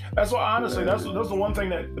 That's why, honestly, that's the one thing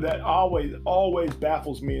that always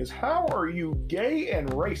baffles me is how are you gay and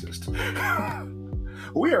racist?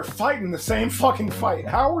 We are fighting the same fucking fight.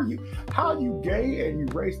 How are you gay and you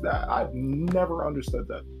racist? That I've never understood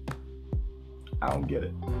that. I don't get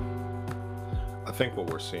it. I think what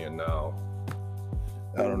we're seeing now,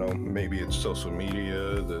 I don't know, maybe it's social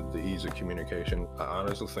media, the ease of communication. I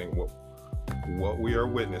honestly think what we are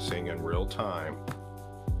witnessing in real time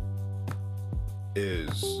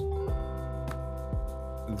is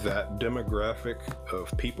that demographic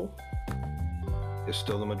of people is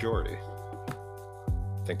still the majority.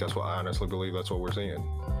 I think that's what I honestly believe that's what we're seeing.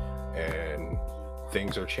 And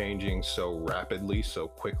things are changing so rapidly, so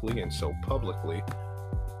quickly, and so publicly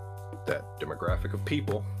that demographic of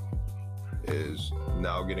people is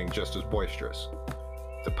now getting just as boisterous.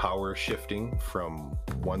 The power is shifting from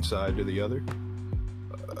one side to the other.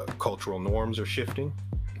 Cultural norms are shifting.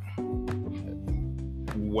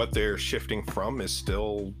 What they're shifting from is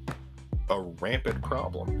still a rampant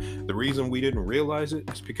problem. The reason we didn't realize it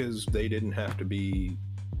is because they didn't have to be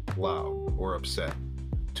loud or upset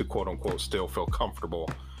to quote unquote still feel comfortable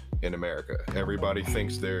in America. Everybody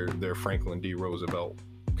thinks they're Franklin D. Roosevelt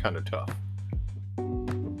kind of tough.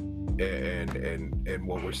 And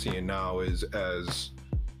what we're seeing now is, as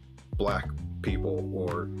black people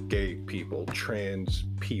or gay people, trans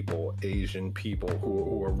people, Asian people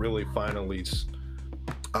who are really finally,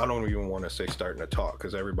 I don't even want to say starting to talk,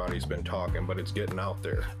 because everybody's been talking, but it's getting out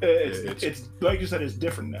there. It's like you said, it's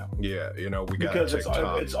different now. Yeah, you know, we got because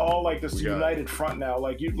it's all like this united front now.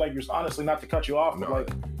 Like you're honestly, not to cut you off, but like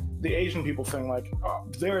the Asian people thing, like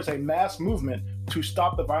there is a mass movement to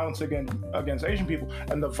stop the violence against Asian people,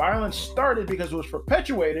 and the violence started because it was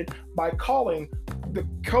perpetuated by calling the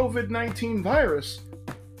COVID-19 virus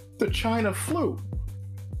the China flu.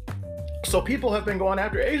 So people have been going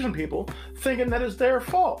after Asian people thinking that it's their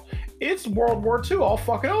fault. It's World War II all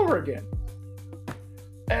fucking over again.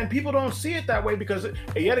 And people don't see it that way because,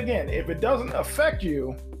 yet again, if it doesn't affect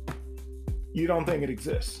you, you don't think it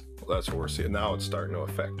exists. Well, that's what we're seeing. Now it's starting to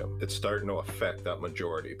affect them. It's starting to affect that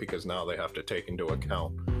majority, because now they have to take into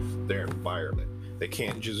account their environment. They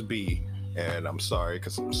can't just be, and I'm sorry,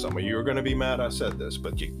 because some of you are going to be mad I said this,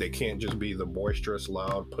 but they can't just be the boisterous,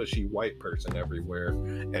 loud, pushy white person everywhere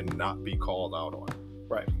and not be called out on it.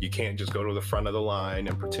 Right. You can't just go to the front of the line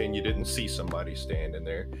and pretend you didn't see somebody standing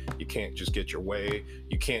there. You can't just get your way.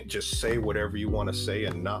 You can't just say whatever you want to say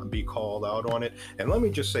and not be called out on it. And let me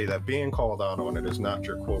just say that being called out on it is not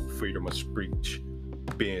your, quote, freedom of speech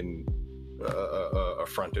being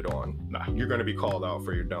affronted on. Nah, you're going to be called out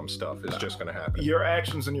for your dumb stuff. It's just going to happen. Your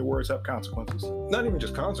actions and your words have consequences. Not even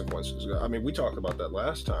just consequences. I mean, we talked about that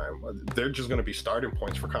last time. They're just going to be starting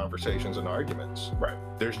points for conversations and arguments. Right.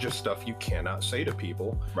 There's just stuff you cannot say to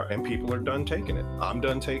people, right, and people are done taking it. I'm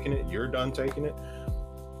done taking it. You're done taking it.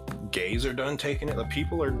 Gays are done taking it. The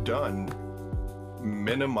people are done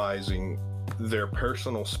minimizing their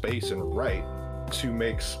personal space and right to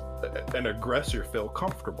make an aggressor feel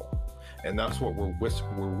comfortable. And that's what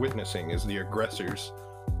we're witnessing, is the aggressors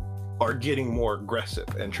are getting more aggressive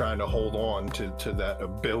and trying to hold on to that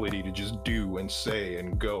ability to just do and say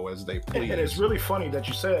and go as they please. And it's really funny that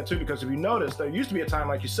you say that too, because if you notice, there used to be a time,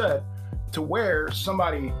 like you said, to where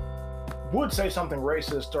somebody would say something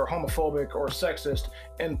racist or homophobic or sexist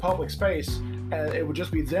in public space, and it would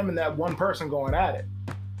just be them and that one person going at it.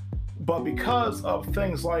 But because of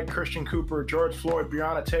things like Christian Cooper, George Floyd,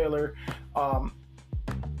 Breonna Taylor,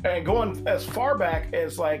 and going as far back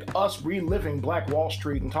as like us reliving Black Wall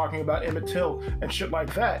Street and talking about Emmett Till and shit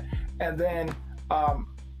like that, and then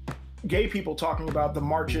gay people talking about the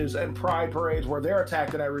marches and pride parades where they're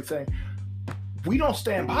attacked and everything, we don't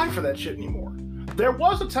stand by for that shit anymore. There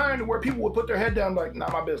was a time where people would put their head down like,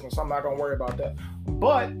 not my business, I'm not gonna worry about that.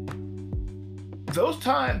 But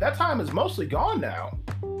that time is mostly gone now.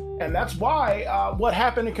 And that's why what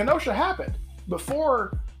happened in Kenosha happened.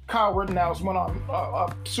 Before Kyle Rittenhouse went on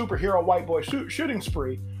a superhero white boy shooting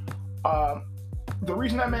spree, the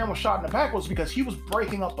reason that man was shot in the back was because he was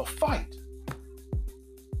breaking up a fight.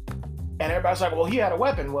 And everybody's like, well, he had a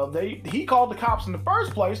weapon. Well, he called the cops in the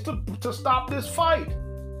first place to stop this fight.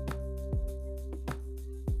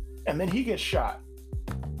 And then he gets shot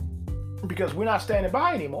because we're not standing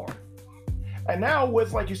by anymore. And now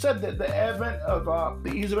with, like you said, the advent of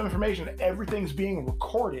the ease of information, everything's being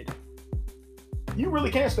recorded. You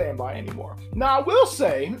really can't stand by anymore. Now, I will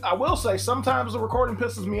say, sometimes the recording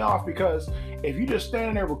pisses me off, because if you just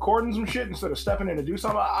standing there recording some shit instead of stepping in to do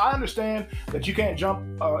something, I understand that you can't jump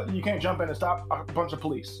in and stop a bunch of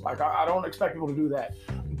police. Like, I don't expect people to do that.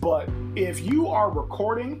 But if you are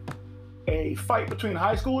recording a fight between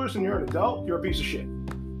high schoolers and you're an adult, you're a piece of shit.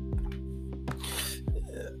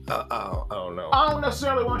 I don't know. I don't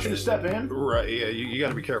necessarily want you to step in. Right, yeah, you got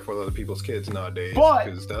to be careful with other people's kids nowadays.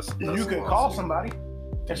 But that's you could call somebody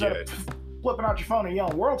instead of flipping out your phone and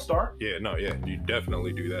yelling World Star. Yeah, you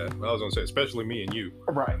definitely do that. I was going to say, especially me and you.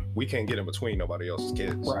 Right. We can't get in between nobody else's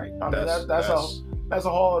kids. Right. I mean, that's a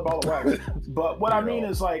whole other way. But what I mean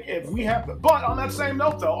is, like, if we have... But on that same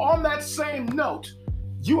note,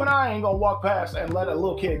 you and I ain't going to walk past and let a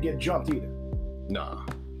little kid get jumped either. Nah.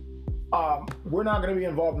 We're not going to be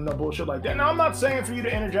involved in no bullshit like that. Now, I'm not saying for you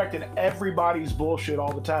to interject in everybody's bullshit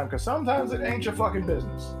all the time, because sometimes it ain't your fucking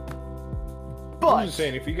business. But I'm just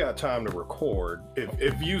saying, if you got time to record,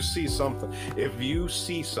 if you see something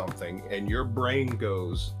and your brain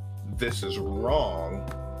goes, this is wrong,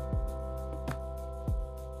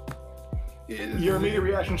 your immediate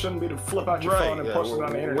reaction shouldn't be to flip out your phone and post it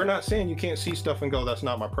on the internet. We're not saying you can't see stuff and go, that's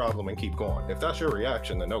not my problem, and keep going. If that's your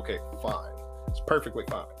reaction, then okay, fine. It's perfectly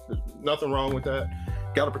fine. There's nothing wrong with that.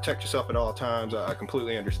 Got to protect yourself at all times. I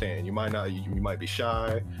completely understand. You might not. You might be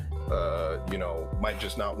shy. Might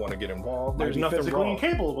just not want to get involved. There's nothing wrong.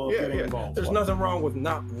 Incapable of getting involved. There's nothing wrong with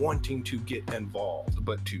not wanting to get involved,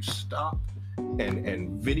 but to stop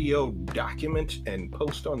and video document and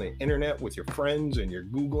post on the internet with your friends, and you're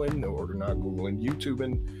Googling or not Googling,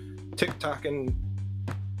 YouTubing, TikToking.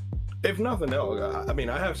 If nothing else, I mean,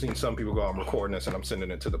 I have seen some people go, I'm recording this and I'm sending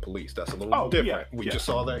it to the police. That's a little different. We just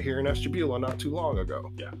saw that here in Estabula not too long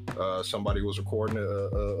ago. Yeah. Somebody was recording a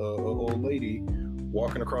old lady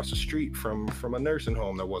walking across the street from a nursing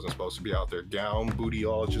home that wasn't supposed to be out there. Gown, booty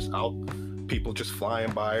all just out, people just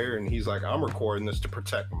flying by her. And he's like, I'm recording this to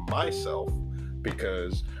protect myself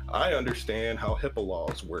because I understand how HIPAA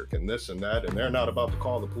laws work and this and that. And they're not about to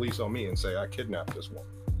call the police on me and say I kidnapped this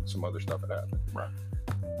woman. Some other stuff had happened. Right.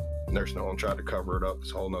 Nursing home tried to cover it up.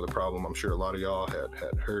 It's a whole nother problem. I'm sure a lot of y'all had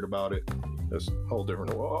heard about it. It's a whole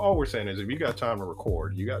different. All we're saying is if you got time to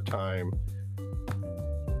record, you got time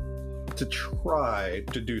to try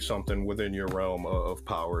to do something within your realm of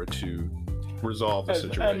power to resolve the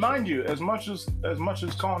situation. And mind you, as much as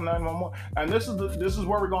calling 911, and this is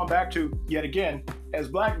where we're going back to yet again. As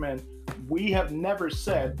black men, we have never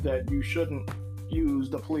said that you shouldn't use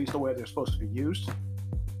the police the way they're supposed to be used.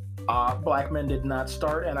 Black men did not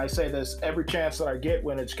start, and I say this every chance that I get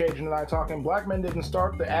when it's Cajun and I talking, black men didn't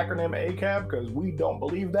start the acronym ACAB because we don't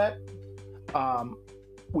believe that.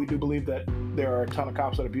 We do believe that there are a ton of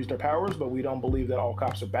cops that abuse their powers, but we don't believe that all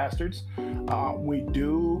cops are bastards. We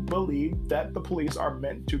do believe that the police are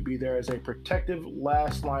meant to be there as a protective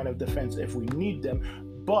last line of defense if we need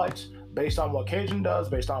them. But based on what Cajun does,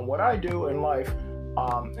 based on what I do in life,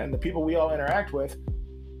 and the people we all interact with,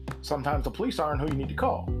 sometimes the police aren't who you need to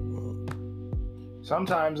call.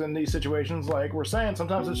 Sometimes in these situations, like we're saying,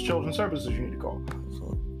 sometimes it's children's services you need to call.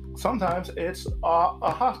 Sometimes it's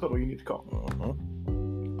a hospital you need to call.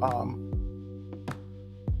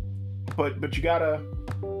 But you gotta.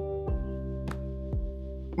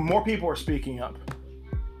 More people are speaking up.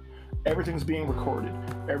 Everything's being recorded.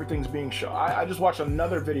 Everything's being shown. I just watched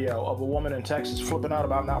another video of a woman in Texas flipping out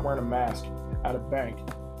about not wearing a mask at a bank,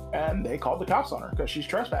 and they called the cops on her because she's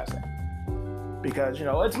trespassing. Because, you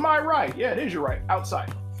know, it's my right. Yeah, it is your right.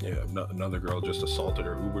 Outside. Yeah, another girl just assaulted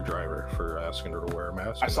her Uber driver for asking her to wear a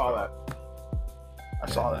mask. I saw that.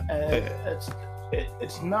 And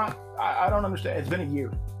it's not, I don't understand. It's been a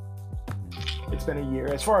year.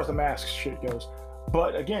 As far as the mask shit goes.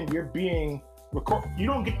 But again, you're being recorded. You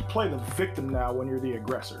don't get to play the victim now when you're the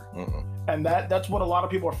aggressor. And that's what a lot of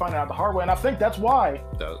people are finding out the hard way. And I think that's why.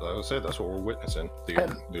 I would say that's what we're witnessing.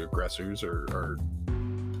 The aggressors are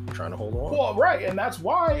trying to hold on. Well, right, and that's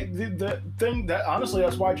why the thing that honestly,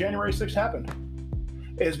 that's why January 6th happened,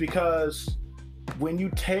 is because when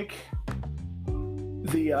you take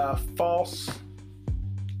the false,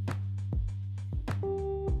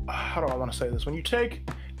 how do I want to say this? When you take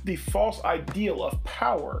the false ideal of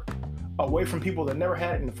power away from people that never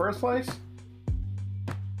had it in the first place,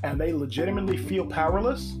 and they legitimately feel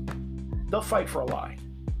powerless, they'll fight for a lie.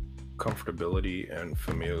 Comfortability and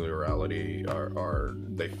familiarity are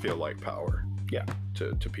they feel like power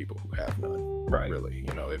to people who have none. Right. Really,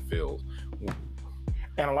 you know, it feels.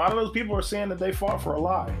 And a lot of those people are saying that they fought for a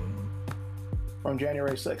lie from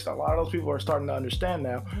January 6th. A lot of those people are starting to understand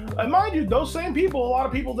now. And mind you, those same people, a lot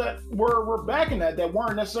of people that were backing that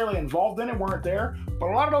weren't necessarily involved in it, weren't there. But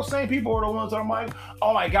a lot of those same people are the ones that are like,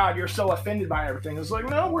 oh my God, you're so offended by everything. It's like,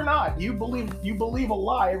 no, we're not. You believe a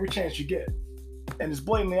lie every chance you get. And it's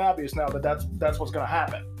blatantly obvious now that that's what's going to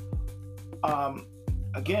happen.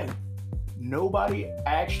 Again, nobody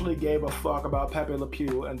actually gave a fuck about Pepe Le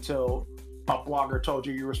Pew until a blogger told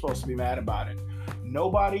you were supposed to be mad about it.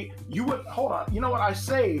 Hold on. You know what? I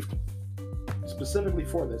saved, specifically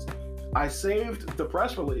for this, I saved the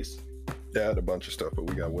press release. Yeah, I had a bunch of stuff, but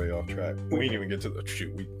we got way off track. We didn't even get to the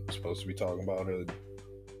shoot. We were supposed to be talking about it.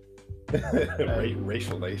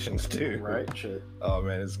 Racial relations too, right? Shit. Oh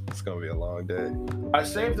man, it's gonna be a long day. I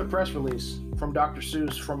saved the press release from Dr.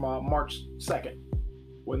 Seuss from March 2nd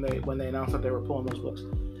when they announced that they were pulling those books.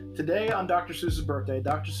 Today on Dr. Seuss's birthday,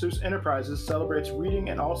 Dr. Seuss Enterprises celebrates reading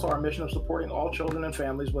and also our mission of supporting all children and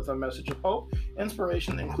families with a message of hope,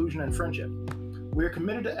 inspiration, inclusion, and friendship. We are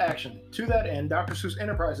committed to action. To that end, Dr. Seuss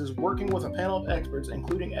Enterprises, working with a panel of experts,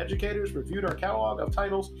 including educators, reviewed our catalog of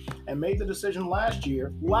titles and made the decision last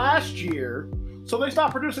year, so they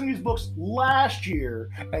stopped producing these books last year,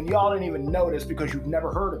 and y'all didn't even notice because you've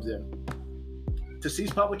never heard of them, to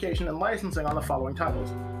cease publication and licensing on the following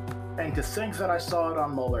titles. And to think that I saw it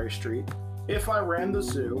on Mulberry Street, If I Ran the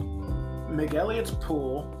Zoo, McElliot's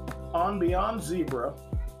Pool, On Beyond Zebra,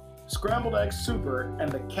 Scrambled Egg Super,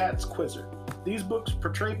 and The Cat's Quizzer. These books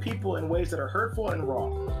portray people in ways that are hurtful and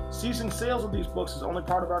wrong. Ceasing sales of these books is only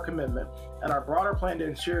part of our commitment and our broader plan to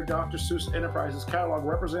ensure Dr. Seuss Enterprises catalog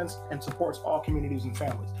represents and supports all communities and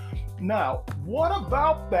families. Now, what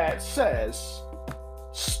about that says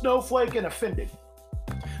snowflake and offended?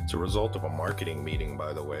 It's a result of a marketing meeting,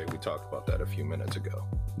 by the way. We talked about that a few minutes ago.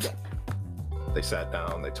 Yeah. They sat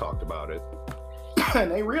down, they talked about it.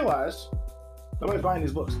 And they realized nobody's buying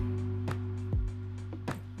these books.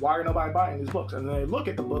 Why are nobody buying these books? And then they look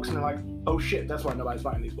at the books and they're like, oh shit, that's why nobody's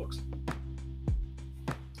buying these books.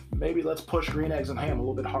 Maybe let's push Green Eggs and Ham a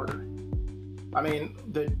little bit harder. I mean,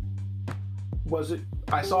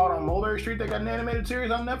 I saw it on Mulberry Street that got an animated series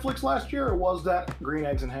on Netflix last year, or was that Green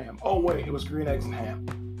Eggs and Ham? Oh wait, it was Green Eggs and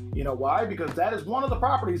Ham. You know why? Because that is one of the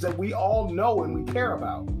properties that we all know and we care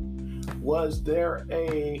about. Was there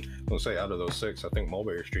a... Let's say out of those 6, I think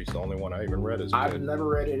Mulberry Street's the only one I even read as a I've kid. never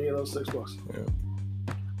read any of those 6 books. Yeah.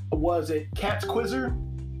 Was it Cat's Quizzer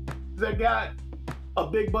that got a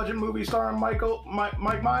big budget movie starring Mike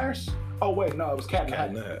Myers? Oh wait, no, it was Cat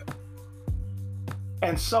in the Hat.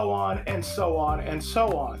 And so on and so on and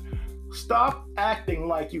so on. Stop acting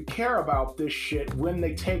like you care about this shit when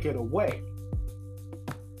they take it away.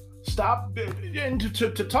 Stop, and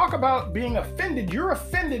to talk about being offended, you're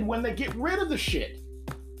offended when they get rid of the shit.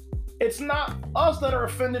 It's not us that are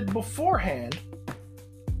offended beforehand.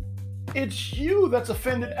 It's you that's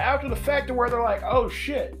offended after the fact to where they're like, oh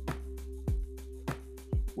shit,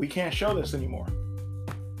 we can't show this anymore.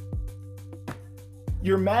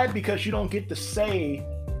 You're mad because you don't get to say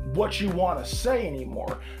what you want to say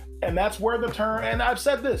anymore. And that's where the term, and I've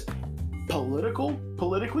said this,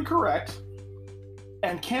 politically correct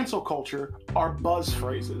and cancel culture are buzz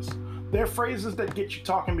phrases. They're phrases that get you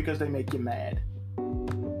talking because they make you mad.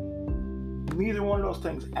 Neither one of those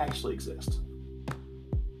things actually exist.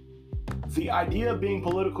 The idea of being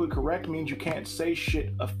politically correct means you can't say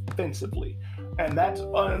shit offensively. And that's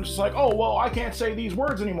just like, oh, well, I can't say these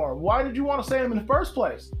words anymore. Why did you want to say them in the first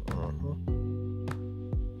place?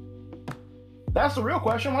 That's the real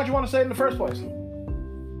question. Why'd you want to say it in the first place?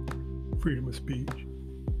 Freedom of speech.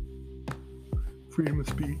 Freedom of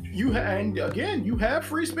speech. And again, you have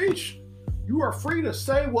free speech. You are free to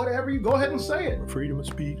say whatever you go ahead and say it. Freedom of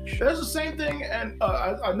speech. There's the same thing, and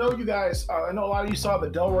I know you guys, I know a lot of you saw the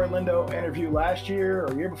Delroy Lindo interview last year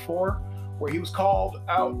or year before, where he was called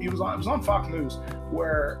out. It was on Fox News,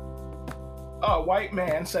 where a white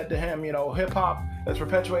man said to him, you know, hip hop is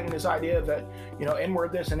perpetuating this idea that, you know,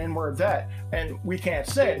 N-word this and N-word that, and we can't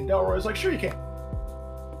say it. And Delroy's like, sure you can.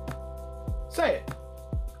 Say it.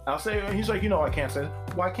 I'll say it. And he's like, you know, I can't say it.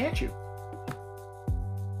 Why can't you?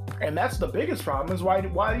 And that's the biggest problem is why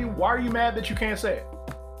are you mad that you can't say it?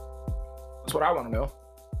 That's what I want to know.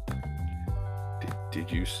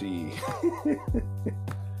 Did you see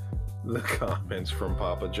the comments from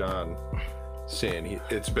Papa John saying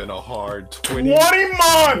it's been a hard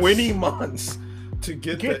 20 months to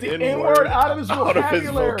get the N-word out of his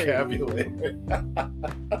vocabulary.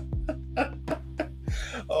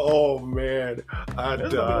 Oh man, This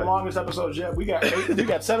is gonna be the longest episode yet. We got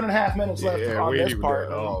 7.5 minutes left on this part.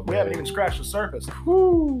 We haven't even scratched the surface.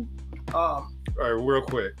 Woo. All right, real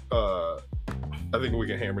quick. I think we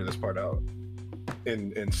can hammer this part out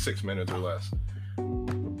in 6 minutes or less.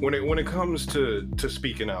 When it comes to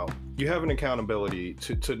speaking out, you have an accountability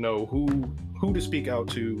to know who to speak out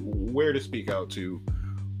to, where to speak out to,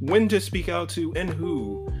 when to speak out to, and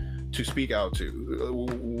who to speak out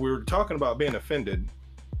to. We're talking about being offended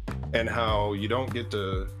and how you don't get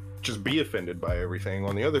to just be offended by everything.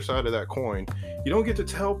 On the other side of that coin, you don't get to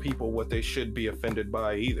tell people what they should be offended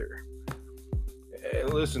by either.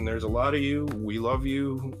 And listen, there's a lot of you. We love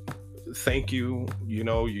you. Thank you. You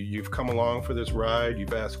know, you've come along for this ride.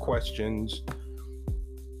 You've asked questions.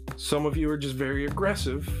 Some of you are just very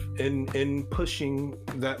aggressive in pushing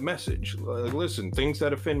that message. Listen, things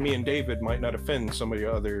that offend me and David might not offend some of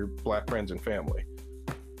your other Black friends and family.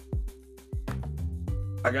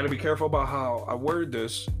 I got to be careful about how I word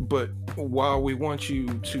this, but while we want you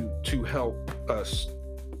to help us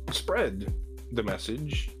spread the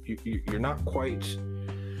message, you're not quite,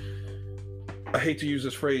 I hate to use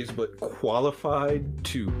this phrase, but qualified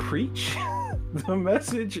to preach the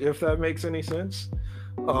message, if that makes any sense.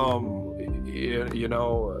 You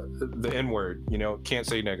know, the N-word, you know, can't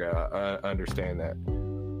say nigga, I understand that.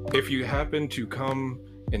 If you happen to come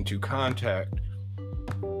into contact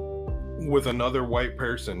with another white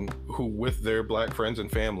person who with their Black friends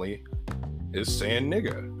and family is saying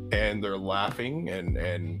nigga, and they're laughing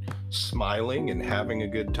and smiling and having a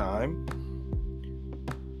good time,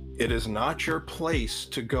 it is not your place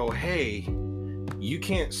to go, hey, you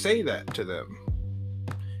can't say that to them.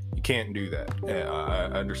 You can't do that. And I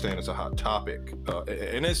understand it's a hot topic,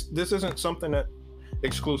 and this isn't something that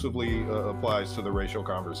exclusively applies to the racial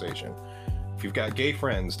conversation. If you've got gay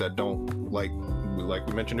friends that don't like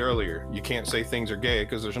we mentioned earlier, you can't say things are gay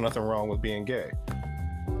because there's nothing wrong with being gay.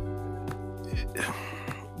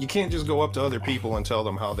 You can't just go up to other people and tell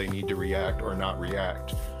them how they need to react or not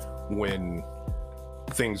react when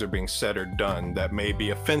things are being said or done that may be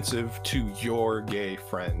offensive to your gay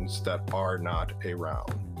friends that are not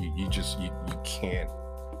around. You can't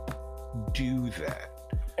do that.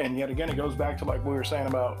 And yet again, it goes back to like we were saying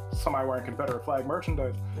about somebody wearing Confederate flag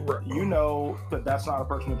merchandise. Right. You know that that's not a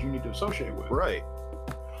person that you need to associate with. Right.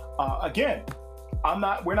 Again,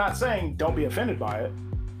 we're not saying don't be offended by it.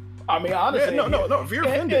 I mean, honestly, no. If you're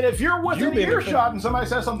offended, and if you're within earshot and somebody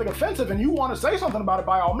says something offensive and you want to say something about it,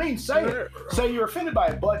 by all means, say it. Say you're offended by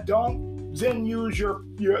it, but don't then use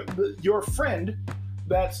your friend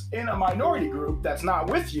that's in a minority group that's not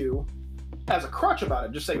with you as a crutch about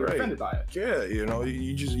it. Just say you're offended by it. Yeah,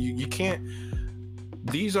 you can't.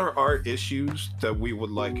 These are our issues that we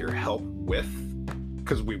would like your help with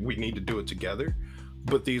because we need to do it together.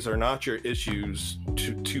 But these are not your issues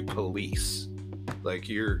to police. Like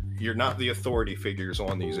you're not the authority figures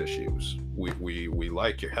on these issues. We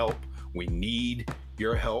like your help. We need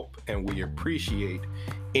your help, and we appreciate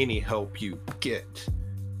any help you get.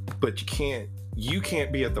 But you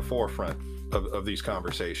can't be at the forefront of these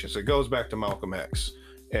conversations. It goes back to Malcolm X,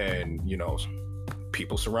 and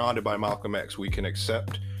people surrounded by Malcolm X. We can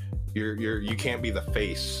accept you can't be the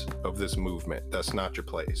face of this movement. That's not your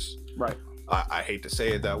place. Right. I hate to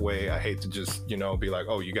say it that way. I hate to just, be like,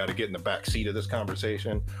 oh, you got to get in the back seat of this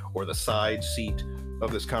conversation or the side seat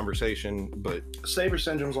of this conversation. But savior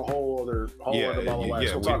syndrome is a whole other ball of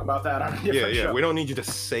wax. We'll talk about that on a different show. We don't need you to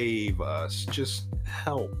save us. Just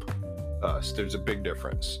help us. There's a big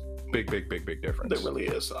difference. Big difference. There really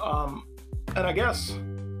is. And I guess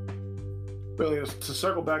really to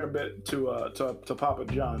circle back a bit to Papa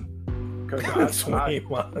John, because I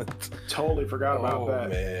totally forgot about that. Oh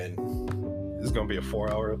man. This is gonna be a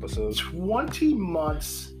 4-hour episode. 20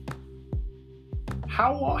 months.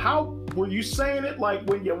 How were you saying it like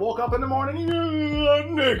when you woke up in the morning?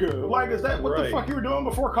 Nigga. Like, is that what the fuck you were doing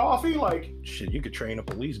before coffee? Like, shit, you could train a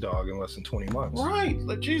police dog in less than 20 months. Right.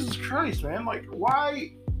 Like, Jesus Christ, man. Like,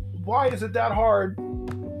 why is it that hard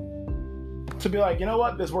to be like, you know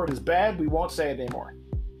what? This word is bad. We won't say it anymore.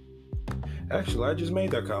 Actually, I just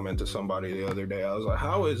made that comment to somebody the other day. I was like,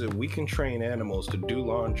 how is it we can train animals to do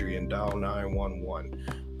laundry and dial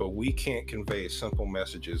 911, but we can't convey simple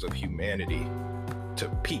messages of humanity to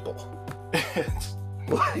people?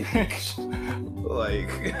 like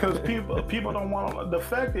because people don't want the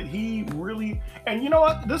fact that he really, and you know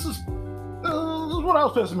what? This is what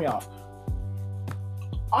else pisses me off.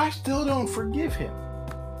 I still don't forgive him.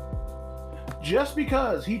 Just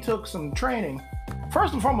because he took some training.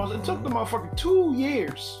 First and foremost, it took the motherfucker 2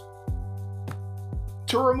 years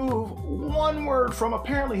to remove one word from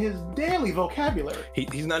apparently his daily vocabulary.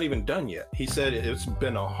 He's not even done yet. He said it's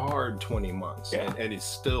been a hard 20 months, and he's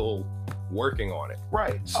still working on it.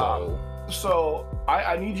 Right. So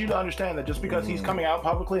I need you to understand that just because he's coming out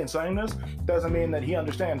publicly and saying this doesn't mean that he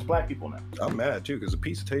understands black people now. I'm mad too because the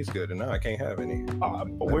pizza tastes good and now I can't have any.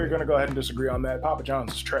 We're going to go ahead and disagree on that. Papa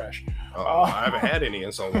John's is trash. I haven't had any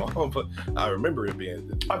in so long, but I remember it being.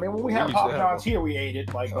 I mean, when we had Papa John's here, we ate it.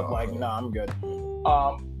 Nah, I'm good.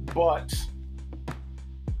 But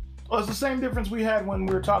it's the same difference we had when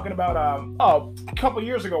we were talking about a couple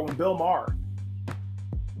years ago when Bill Maher,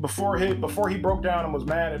 before he broke down and was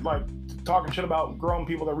mad at like talking shit about grown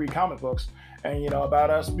people that read comic books and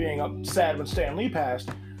about us being sad when Stan Lee passed.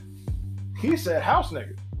 He said house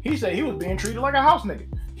nigga. He said he was being treated like a house nigga.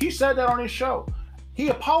 He said that on his show. He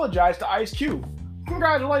apologized to Ice Cube.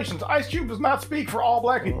 Congratulations, Ice Cube does not speak for all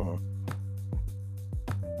black people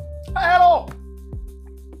at all.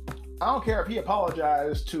 I don't care if he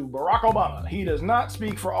apologized to Barack Obama. He does not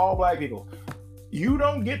speak for all black people. You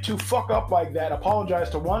don't get to fuck up like that, apologize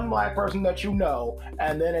to one black person that you know,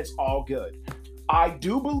 and then it's all good. I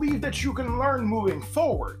do believe that you can learn moving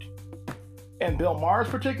forward. In Bill Maher's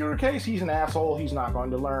particular case, he's an asshole. He's not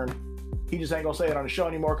going to learn. He just ain't going to say it on the show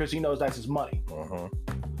anymore because he knows that's his money.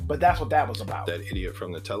 But that's what that was about. That idiot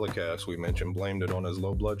from the telecast we mentioned blamed it on his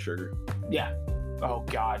low blood sugar. Yeah. Oh,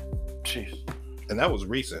 God. Jeez. And that was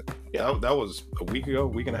recent. Yeah. That was a week ago,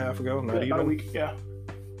 week and a half ago. Not even. About a week, yeah.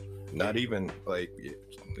 Not even, like,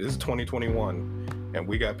 this is 2021, and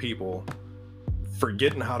we got people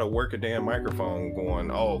forgetting how to work a damn microphone going,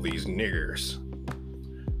 oh, these niggers.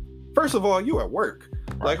 First of all, you at work.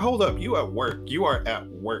 Like, hold up, you at work. You are at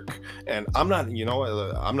work. And I'm not,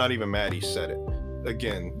 I'm not even mad he said it.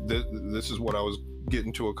 again, this is what I was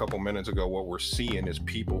getting to a couple minutes ago. What we're seeing is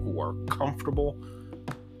people who are comfortable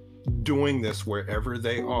doing this wherever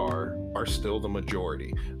they are still the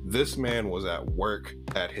majority. This man was at work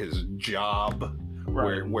at his job,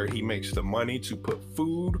 Right. where he makes the money to put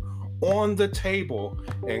food on the table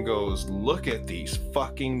and goes, look at these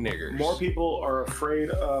fucking niggers. More people are afraid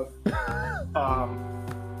of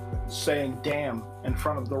saying damn in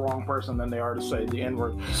front of the wrong person than they are to say the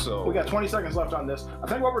N-word. So We got 20 seconds left on this. I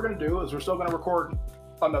think what we're going to do is we're still going to record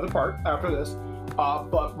another part after this,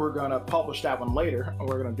 but we're going to publish that one later. And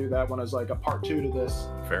we're going to do that one as like a part 2 to this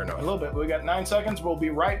fair a enough. little bit. We got 9 seconds. We'll be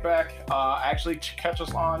right back. Actually, catch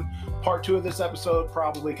us on part 2 of this episode,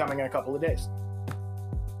 probably coming in a couple of days.